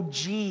 "Oh,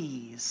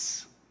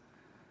 geez,"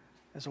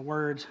 as a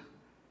word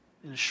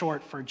in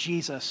short for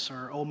Jesus,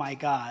 or "Oh my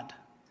God."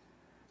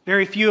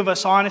 Very few of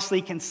us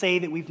honestly can say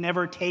that we've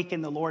never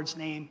taken the Lord's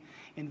name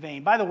in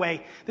vain. By the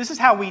way, this is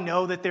how we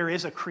know that there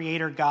is a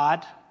creator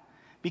God,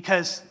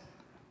 because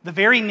the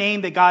very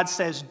name that God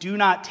says do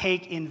not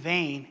take in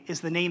vain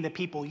is the name that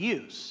people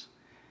use.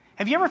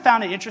 Have you ever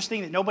found it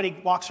interesting that nobody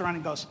walks around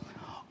and goes,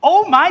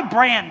 "Oh my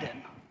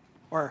Brandon,"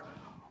 or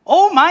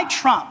 "Oh my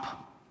Trump,"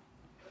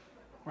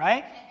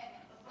 right?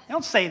 They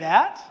don't say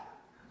that.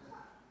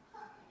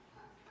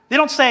 They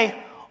don't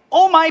say,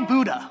 "Oh my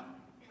Buddha."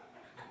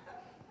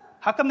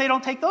 How come they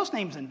don't take those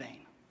names in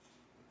vain?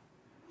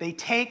 They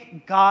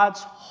take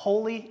God's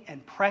holy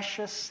and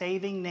precious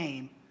saving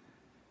name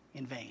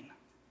in vain.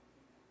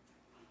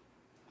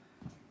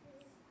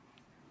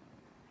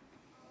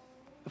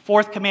 The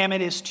fourth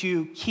commandment is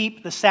to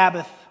keep the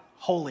Sabbath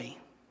holy.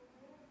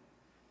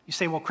 You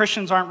say, well,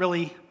 Christians aren't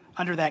really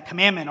under that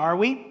commandment, are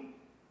we?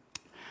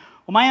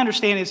 Well, my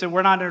understanding is that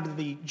we're not under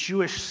the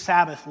Jewish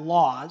Sabbath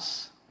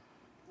laws,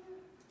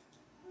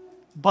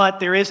 but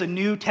there is a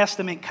New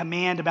Testament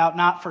command about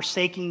not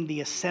forsaking the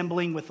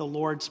assembling with the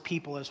Lord's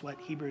people, is what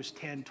Hebrews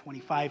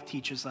 10:25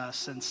 teaches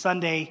us. And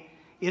Sunday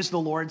is the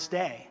Lord's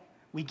day.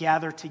 We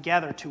gather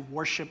together to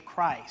worship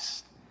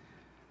Christ.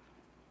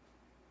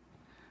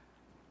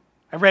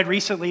 I read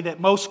recently that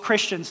most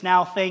Christians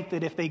now think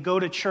that if they go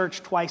to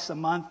church twice a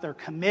month, they're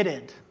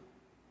committed.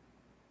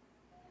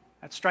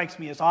 That strikes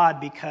me as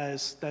odd,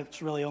 because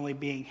that's really only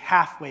being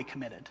halfway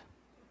committed.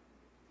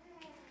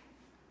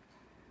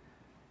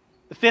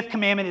 The fifth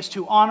commandment is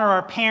to honor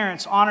our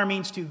parents. Honor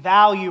means to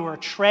value or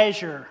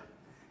treasure.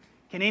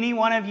 Can any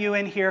one of you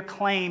in here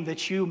claim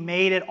that you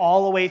made it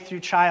all the way through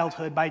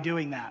childhood by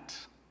doing that?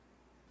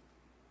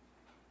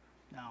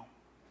 No.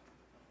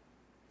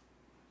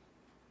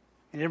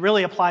 And it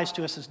really applies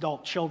to us as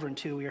adult children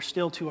too. We are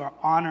still to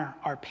honor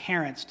our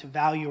parents, to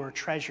value or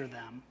treasure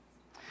them.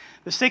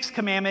 The sixth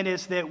commandment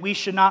is that we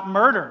should not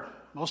murder.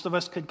 Most of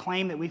us could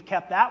claim that we've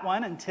kept that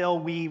one until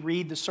we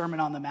read the Sermon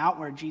on the Mount,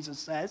 where Jesus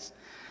says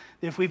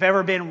that if we've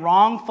ever been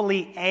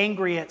wrongfully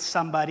angry at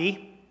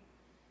somebody,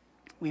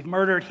 we've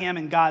murdered him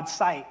in God's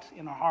sight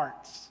in our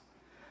hearts.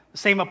 The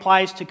same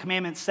applies to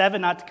commandment 7,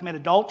 not to commit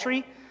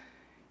adultery.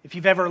 If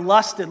you've ever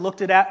lusted,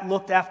 looked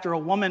after a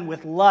woman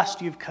with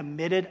lust, you've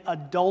committed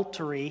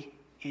adultery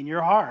in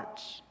your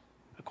hearts,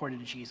 according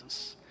to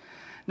Jesus.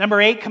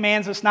 Number 8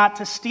 commands us not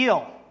to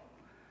steal.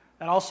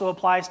 That also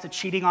applies to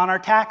cheating on our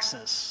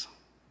taxes.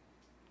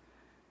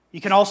 You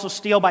can also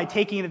steal by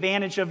taking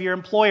advantage of your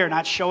employer,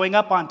 not showing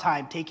up on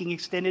time, taking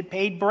extended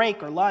paid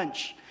break or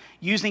lunch,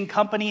 using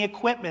company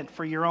equipment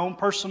for your own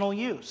personal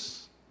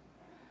use.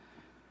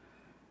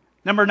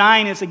 Number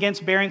 9 is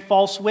against bearing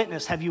false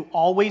witness. Have you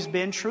always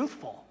been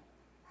truthful?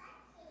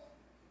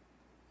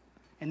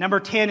 And number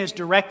 10 is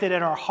directed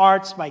at our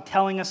hearts by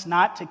telling us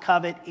not to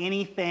covet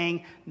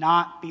anything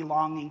not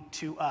belonging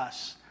to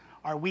us.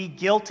 Are we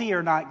guilty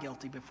or not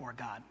guilty before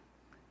God?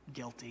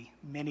 Guilty.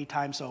 Many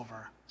times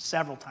over.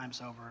 Several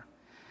times over.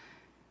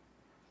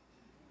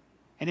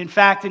 And in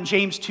fact, in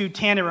James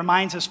 2:10, it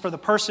reminds us, for the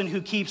person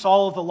who keeps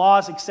all of the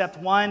laws except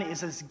one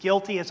is as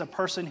guilty as a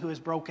person who has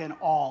broken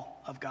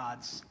all of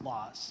God's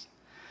laws.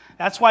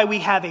 That's why we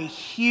have a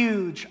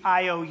huge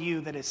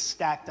IOU that is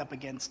stacked up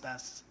against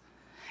us.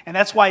 And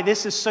that's why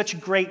this is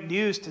such great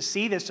news to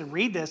see this and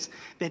read this,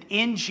 that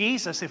in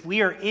Jesus, if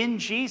we are in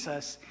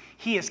Jesus,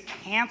 he has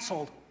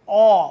canceled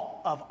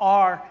all of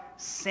our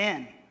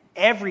sin,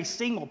 every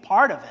single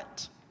part of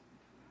it.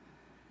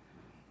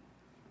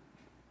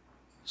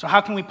 So how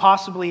can we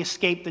possibly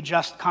escape the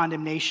just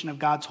condemnation of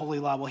God's holy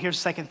law? Well, here's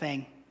the second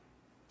thing.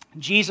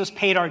 Jesus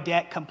paid our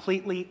debt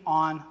completely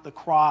on the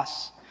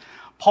cross.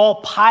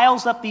 Paul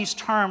piles up these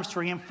terms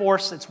to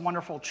reinforce its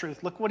wonderful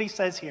truth. Look what he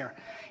says here.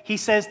 He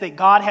says that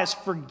God has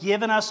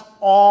forgiven us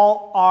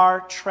all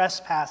our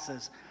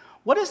trespasses.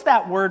 What does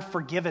that word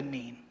forgiven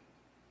mean?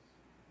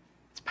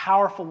 It's a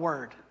powerful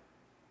word.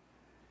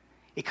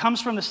 It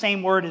comes from the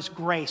same word as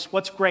grace.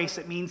 What's grace?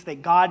 It means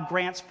that God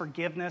grants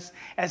forgiveness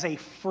as a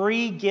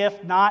free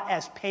gift, not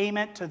as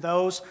payment to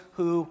those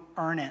who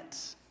earn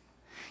it.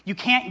 You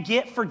can't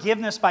get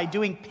forgiveness by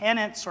doing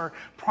penance or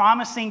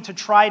promising to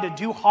try to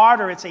do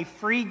harder. It's a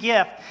free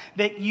gift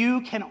that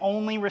you can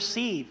only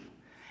receive.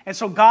 And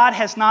so God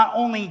has not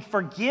only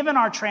forgiven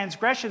our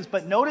transgressions,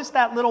 but notice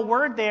that little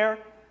word there.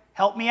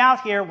 Help me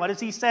out here. What does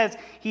he say?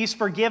 He's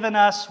forgiven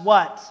us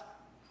what?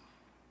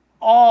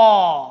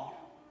 All.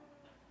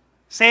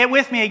 Say it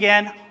with me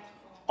again.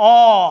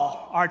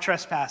 All our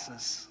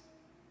trespasses.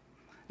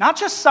 Not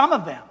just some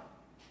of them.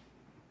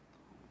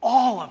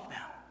 All of them.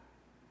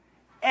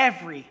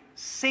 Every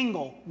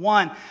single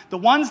one. The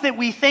ones that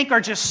we think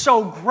are just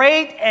so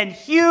great and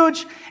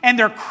huge and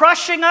they're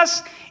crushing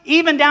us,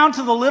 even down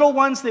to the little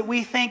ones that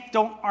we think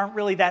aren't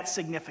really that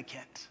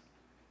significant.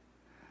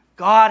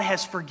 God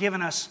has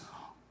forgiven us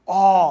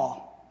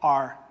all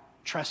our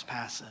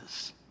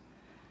trespasses.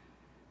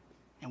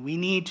 And we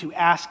need to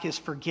ask his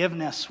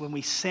forgiveness when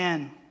we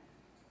sin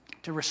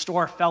to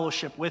restore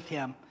fellowship with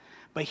him.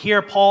 But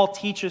here Paul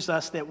teaches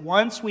us that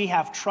once we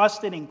have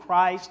trusted in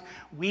Christ,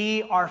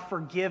 we are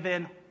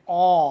forgiven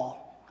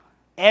all.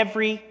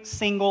 Every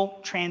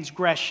single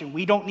transgression.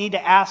 We don't need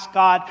to ask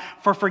God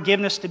for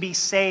forgiveness to be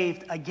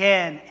saved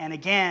again and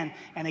again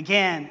and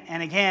again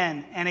and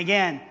again and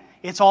again.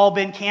 It's all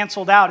been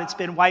canceled out. It's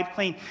been wiped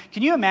clean.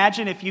 Can you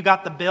imagine if you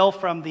got the bill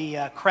from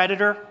the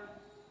creditor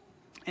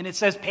and it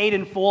says paid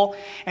in full,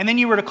 and then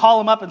you were to call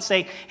them up and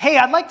say, hey,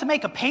 I'd like to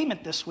make a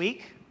payment this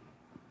week.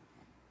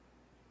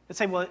 They'd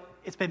say, well,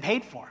 it's been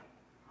paid for.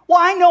 Well,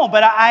 I know,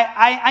 but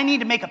I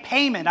need to make a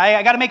payment.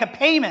 I got to make a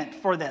payment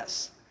for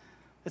this.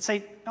 They'd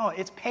say, no,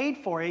 it's paid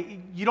for.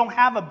 You don't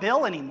have a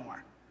bill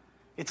anymore.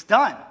 It's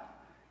done.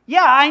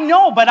 Yeah, I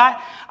know, but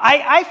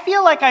I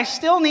feel like I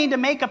still need to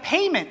make a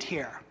payment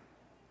here.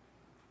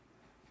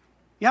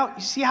 You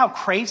see how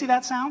crazy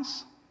that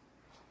sounds?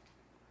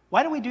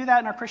 Why do we do that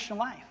in our Christian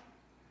life?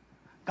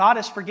 God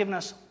has forgiven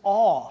us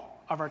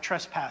all of our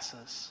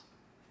trespasses.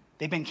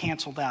 They've been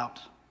canceled out.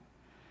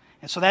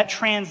 And so that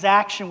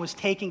transaction was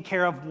taken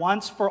care of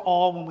once for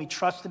all when we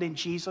trusted in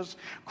Jesus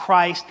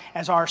Christ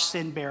as our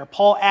sin bearer.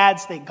 Paul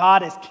adds that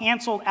God has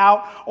canceled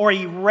out or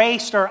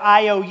erased our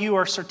IOU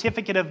or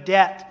certificate of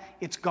debt.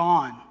 It's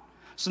gone.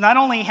 So not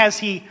only has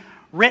he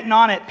written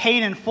on it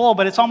paid in full,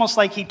 but it's almost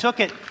like he took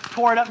it,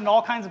 tore it up into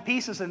all kinds of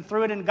pieces and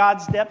threw it in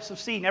God's depths of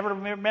sea, never to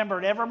remember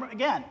it ever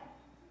again.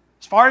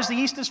 As far as the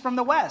east is from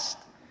the west,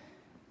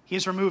 he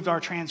has removed our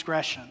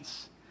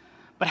transgressions.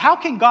 But how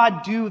can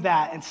God do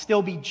that and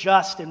still be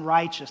just and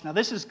righteous? Now,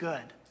 this is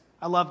good.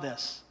 I love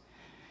this.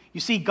 You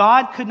see,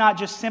 God could not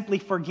just simply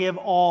forgive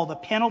all. The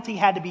penalty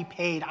had to be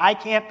paid. I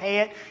can't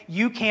pay it.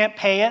 You can't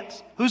pay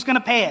it. Who's going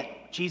to pay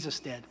it? Jesus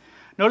did.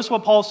 Notice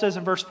what Paul says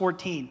in verse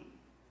 14.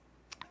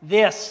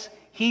 This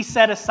he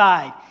set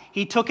aside.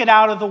 He took it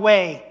out of the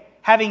way,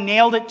 having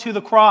nailed it to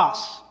the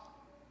cross.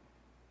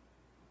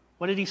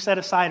 What did he set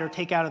aside or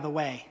take out of the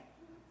way?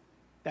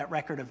 That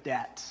record of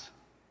debt.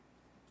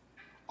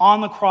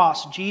 On the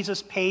cross,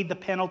 Jesus paid the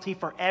penalty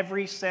for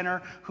every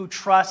sinner who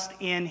trusts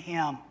in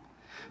him.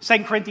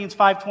 2 Corinthians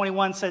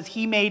 5:21 says,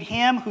 he made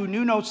him who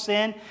knew no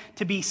sin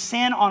to be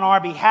sin on our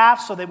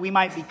behalf so that we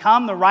might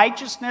become the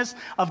righteousness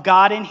of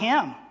God in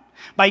him.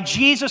 By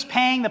Jesus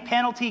paying the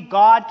penalty,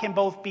 God can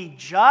both be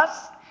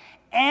just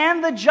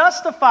and the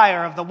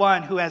justifier of the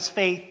one who has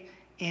faith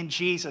in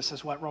Jesus,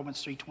 is what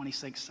Romans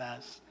 3:26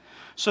 says.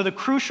 So the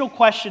crucial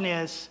question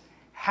is,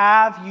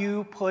 have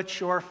you put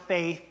your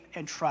faith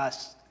and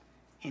trust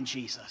in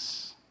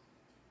Jesus?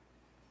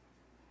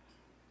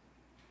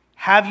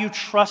 Have you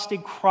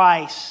trusted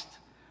Christ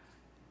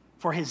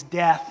for his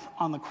death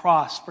on the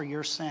cross for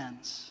your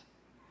sins?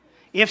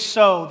 If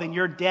so, then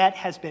your debt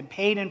has been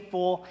paid in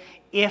full.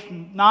 If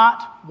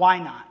not, why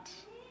not?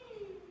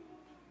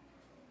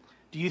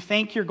 Do you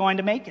think you're going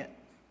to make it?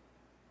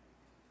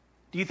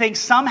 Do you think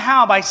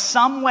somehow, by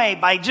some way,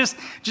 by just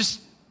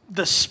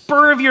the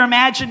spur of your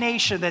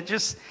imagination, that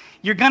just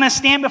you're going to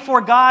stand before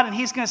God and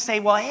he's going to say,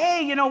 well,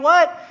 hey, you know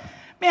what?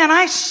 Man,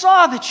 I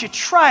saw that you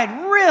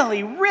tried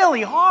really,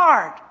 really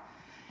hard.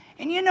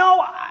 And you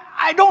know,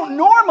 I don't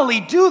normally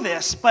do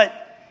this, but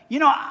you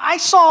know, I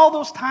saw all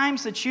those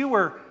times that you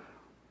were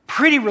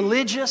pretty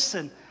religious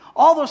and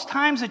all those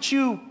times that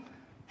you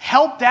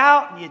helped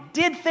out and you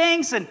did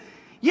things and,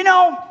 you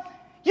know,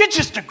 you're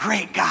just a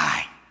great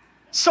guy.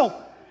 So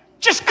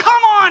just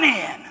come on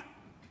in.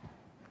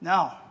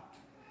 No.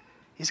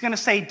 He's going to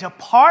say,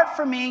 depart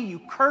from me, you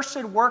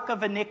cursed work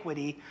of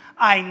iniquity.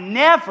 I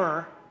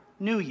never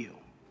knew you.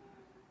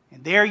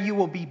 And there you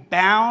will be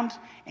bound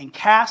and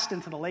cast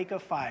into the lake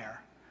of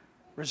fire,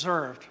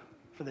 reserved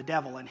for the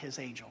devil and his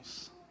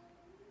angels.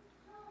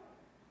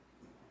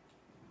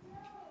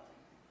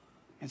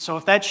 And so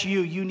if that's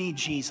you, you need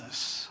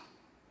Jesus.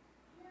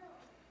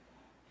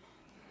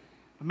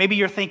 Maybe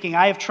you're thinking,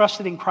 I have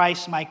trusted in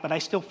Christ, Mike, but I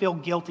still feel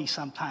guilty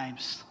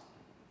sometimes.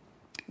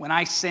 When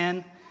I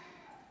sin,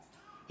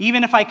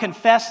 even if I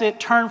confess it,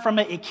 turn from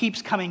it, it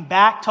keeps coming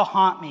back to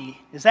haunt me.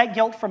 Is that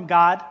guilt from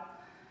God?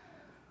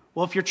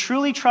 Well, if you're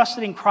truly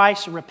trusted in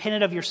Christ and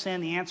repented of your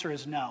sin, the answer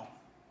is no.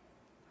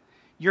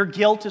 Your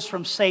guilt is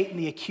from Satan,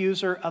 the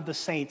accuser of the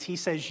saints. He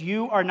says,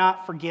 you are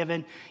not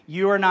forgiven.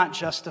 You are not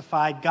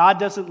justified. God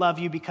doesn't love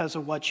you because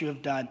of what you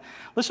have done.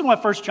 Listen to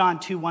what 1 John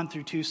 2, 1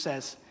 through 2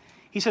 says.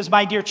 He says,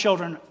 my dear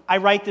children, I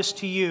write this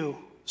to you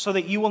so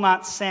that you will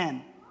not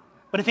sin.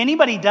 But if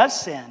anybody does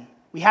sin,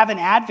 we have an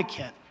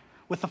advocate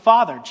with the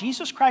Father,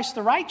 Jesus Christ,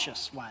 the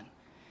righteous one.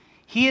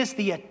 He is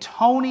the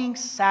atoning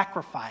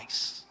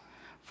sacrifice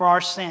for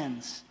our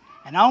sins,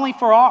 and not only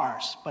for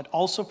ours, but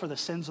also for the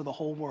sins of the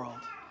whole world.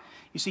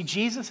 You see,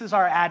 Jesus is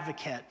our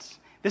advocate.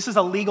 This is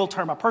a legal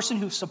term, a person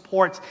who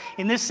supports,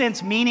 in this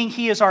sense, meaning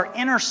he is our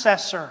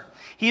intercessor.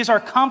 He is our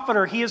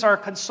comforter. He is our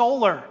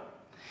consoler.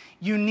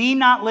 You need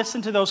not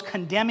listen to those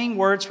condemning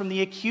words from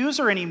the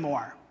accuser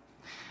anymore.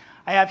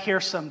 I have here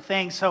some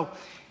things. So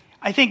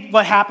I think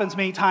what happens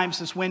many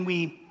times is when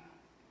we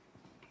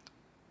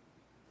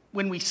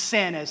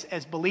sin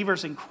as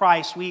believers in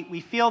Christ,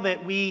 we feel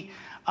that we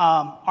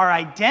are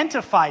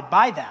identified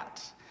by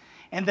that.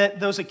 And that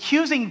those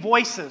accusing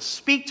voices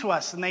speak to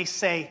us and they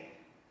say,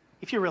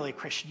 if you're really a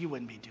Christian, you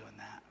wouldn't be doing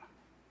that.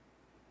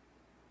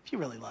 If you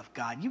really love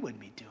God, you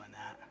wouldn't be doing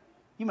that.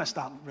 You must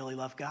not really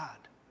love God.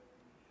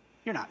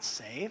 You're not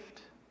saved.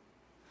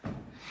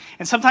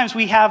 And sometimes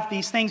we have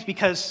these things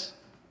because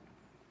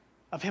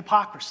of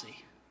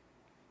hypocrisy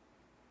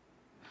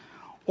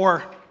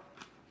or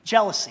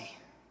jealousy,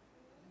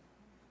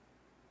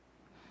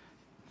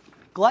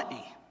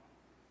 gluttony.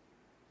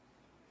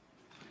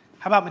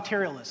 How about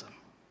materialism?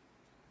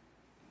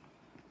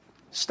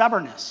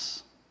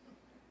 Stubbornness,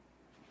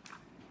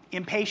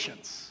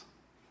 impatience,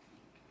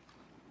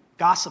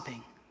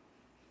 gossiping,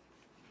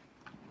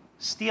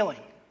 stealing,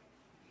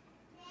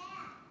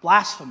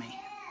 blasphemy,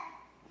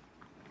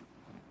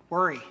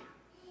 worry,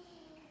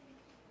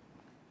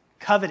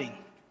 coveting,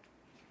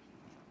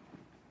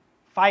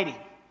 fighting,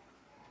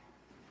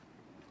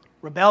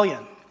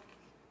 rebellion,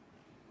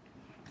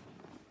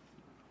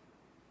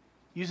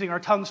 using our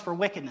tongues for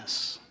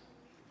wickedness,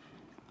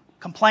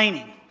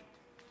 complaining,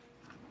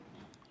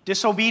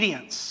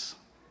 disobedience,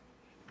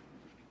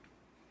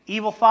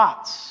 evil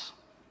thoughts,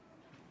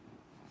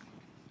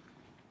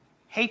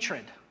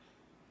 hatred,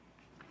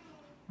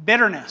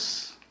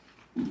 bitterness,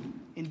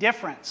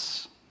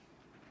 indifference,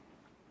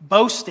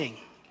 boasting,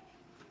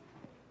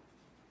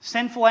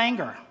 sinful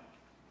anger,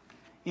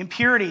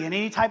 impurity in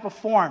any type of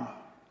form,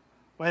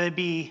 whether it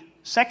be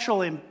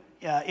sexual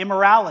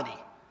immorality,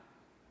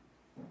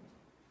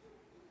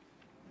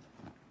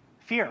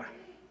 fear.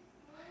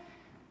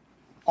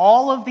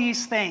 All of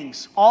these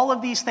things,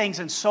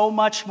 and so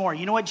much more.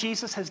 You know what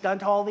Jesus has done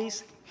to all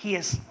these? He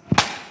has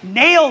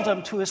nailed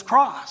them to his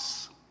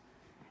cross.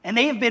 And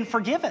they have been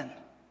forgiven.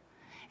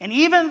 And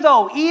even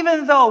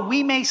though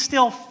we may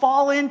still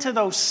fall into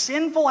those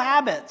sinful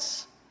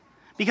habits,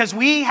 because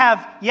we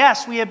have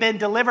been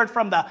delivered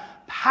from the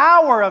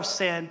power of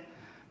sin,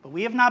 but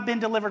we have not been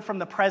delivered from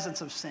the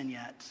presence of sin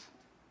yet.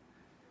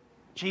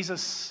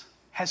 Jesus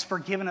has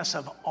forgiven us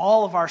of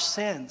all of our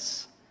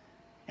sins.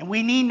 And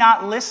we need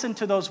not listen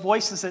to those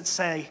voices that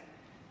say,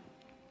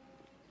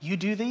 you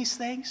do these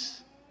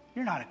things?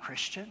 You're not a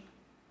Christian.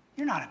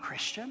 You're not a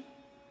Christian.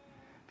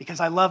 Because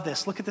I love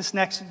this. Look at this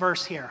next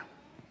verse here.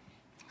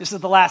 This is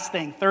the last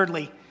thing.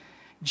 Thirdly,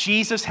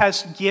 Jesus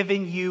has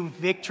given you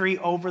victory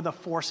over the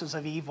forces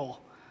of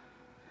evil.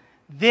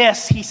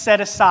 This he set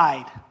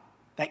aside,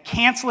 that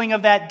canceling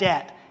of that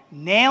debt,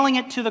 nailing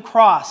it to the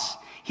cross.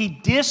 He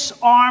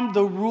disarmed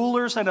the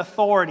rulers and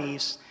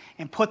authorities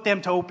and put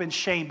them to open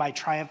shame by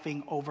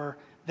triumphing over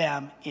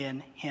them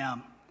in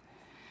him.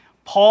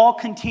 Paul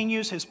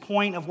continues his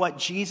point of what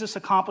Jesus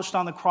accomplished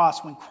on the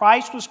cross. When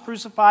Christ was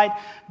crucified,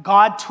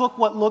 God took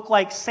what looked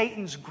like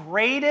Satan's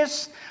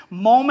greatest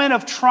moment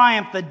of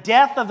triumph, the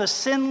death of the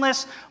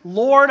sinless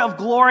Lord of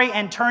glory,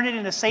 and turned it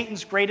into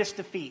Satan's greatest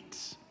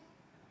defeat.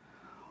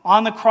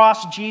 On the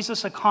cross,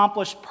 Jesus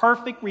accomplished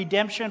perfect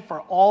redemption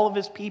for all of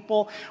his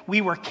people.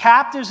 We were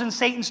captives in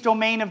Satan's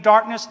domain of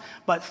darkness,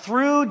 but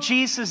through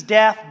Jesus'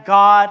 death,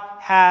 God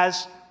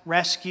has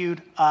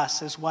rescued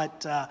us, is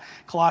what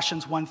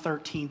Colossians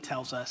 1:13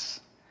 tells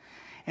us.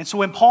 And so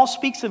when Paul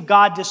speaks of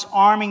God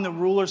disarming the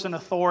rulers and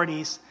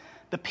authorities,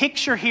 the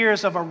picture here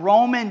is of a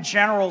Roman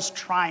general's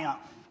triumph.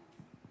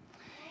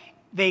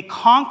 They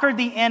conquered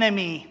the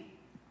enemy.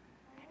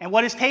 And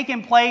what has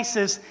taken place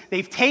is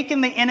they've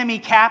taken the enemy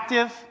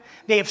captive.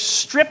 They have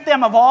stripped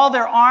them of all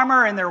their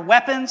armor and their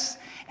weapons.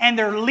 And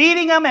they're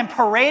leading them and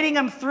parading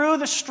them through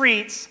the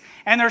streets.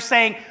 And they're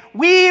saying,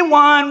 we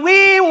won,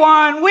 we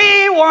won,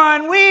 we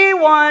won, we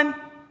won.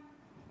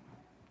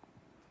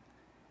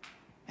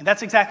 And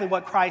that's exactly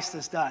what Christ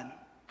has done.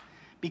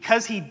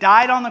 Because he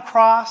died on the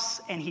cross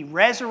and he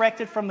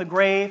resurrected from the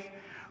grave,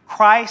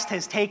 Christ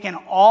has taken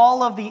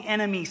all of the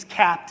enemies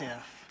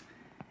captive.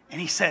 And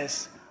he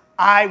says,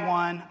 I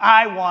won,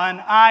 I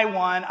won, I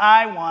won,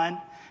 I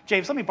won.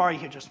 James, let me borrow you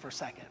here just for a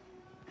second.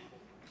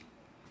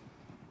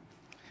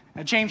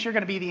 Now, James, you're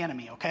going to be the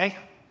enemy, okay?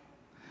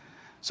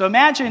 So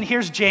imagine,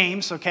 here's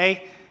James,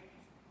 okay?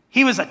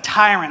 He was a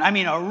tyrant. I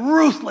mean, a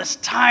ruthless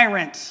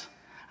tyrant.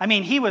 I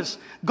mean, he was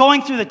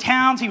going through the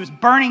towns. He was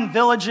burning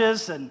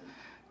villages and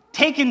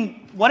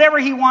taking whatever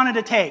he wanted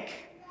to take.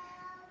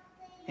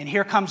 And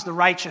here comes the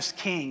righteous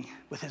king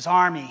with his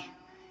army,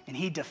 and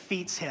he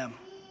defeats him.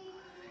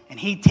 And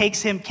he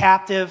takes him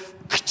captive.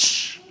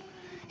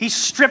 He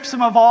strips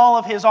him of all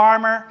of his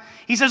armor.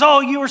 He says,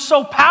 oh, you were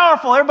so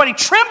powerful. Everybody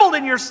trembled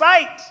in your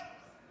sight.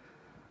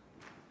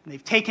 And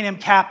they've taken him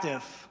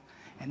captive.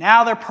 And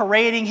now they're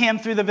parading him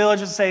through the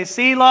village and say,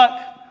 see, look,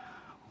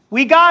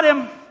 we got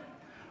him.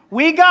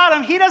 We got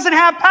him. He doesn't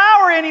have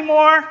power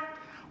anymore.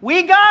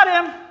 We got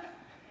him.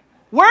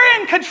 We're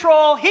in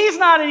control. He's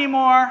not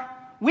anymore.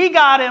 We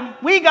got him.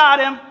 We got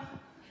him.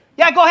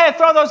 Yeah, go ahead.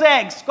 Throw those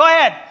eggs. Go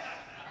ahead.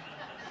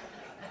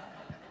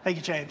 Thank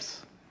you,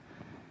 James.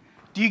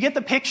 Do you get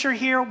the picture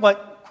here?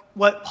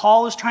 What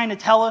Paul is trying to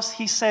tell us?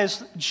 He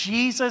says,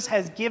 Jesus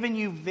has given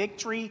you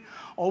victory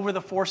over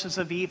the forces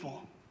of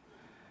evil.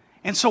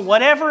 And so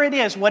whatever it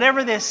is,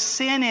 whatever this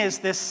sin is,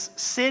 this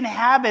sin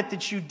habit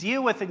that you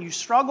deal with and you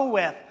struggle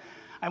with,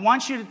 I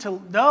want you to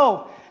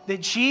know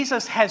that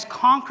Jesus has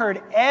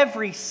conquered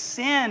every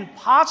sin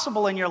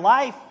possible in your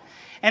life.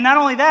 And not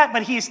only that,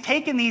 but he's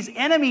taken these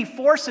enemy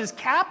forces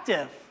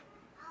captive.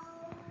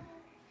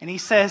 And he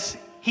says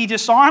he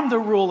disarmed the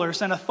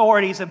rulers and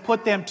authorities and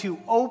put them to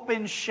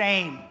open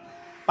shame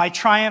by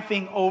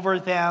triumphing over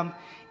them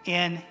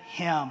in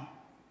him.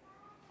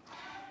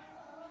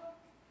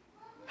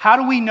 How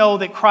do we know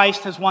that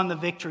Christ has won the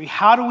victory?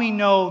 How do we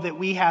know that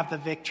we have the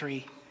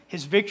victory?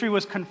 His victory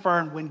was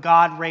confirmed when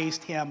God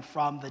raised him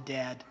from the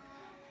dead.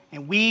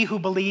 And we who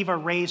believe are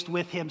raised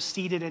with him,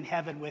 seated in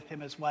heaven with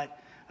him, is what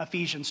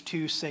Ephesians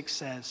 2:6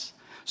 says.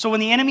 So when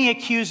the enemy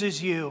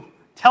accuses you,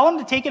 tell him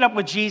to take it up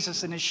with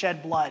Jesus and his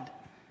shed blood.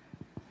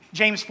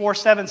 James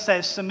 4:7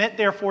 says, submit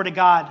therefore to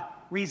God,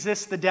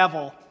 resist the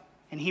devil,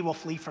 and he will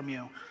flee from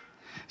you.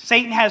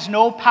 Satan has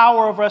no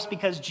power over us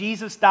because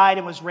Jesus died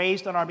and was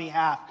raised on our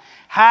behalf.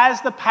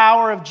 Has the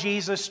power of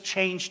Jesus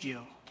changed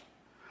you?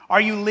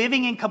 Are you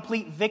living in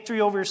complete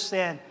victory over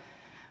sin?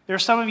 There are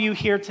some of you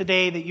here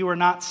today that you are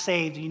not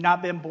saved, you've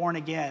not been born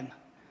again.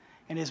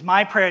 And it's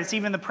my prayer, it's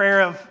even the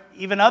prayer of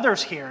even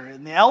others here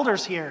and the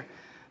elders here,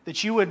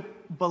 that you would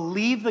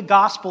believe the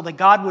gospel, that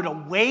God would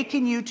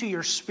awaken you to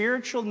your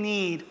spiritual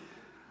need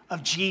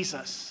of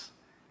Jesus,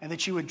 and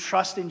that you would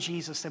trust in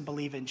Jesus and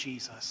believe in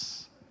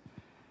Jesus.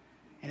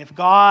 And if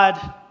God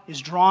is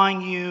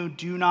drawing you,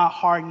 do not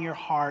harden your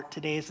heart.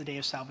 Today is the day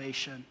of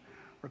salvation.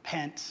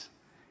 Repent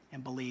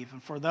and believe.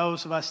 And for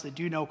those of us that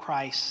do know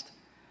Christ,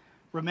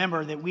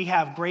 remember that we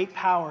have great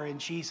power in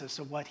Jesus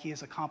of what he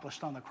has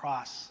accomplished on the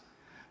cross.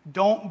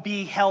 Don't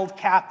be held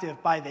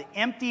captive by the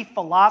empty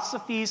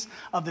philosophies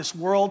of this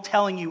world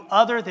telling you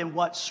other than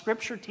what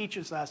Scripture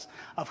teaches us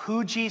of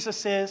who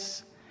Jesus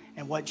is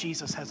and what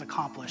Jesus has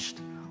accomplished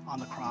on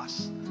the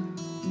cross.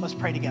 Let's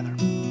pray together.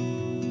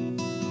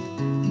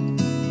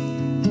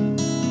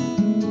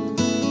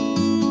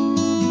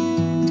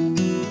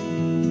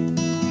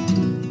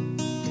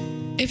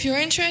 If you're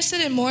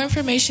interested in more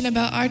information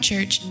about our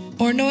church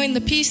or knowing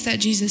the peace that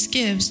Jesus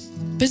gives,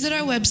 visit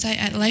our website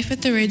at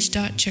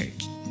lifeattheridge.church.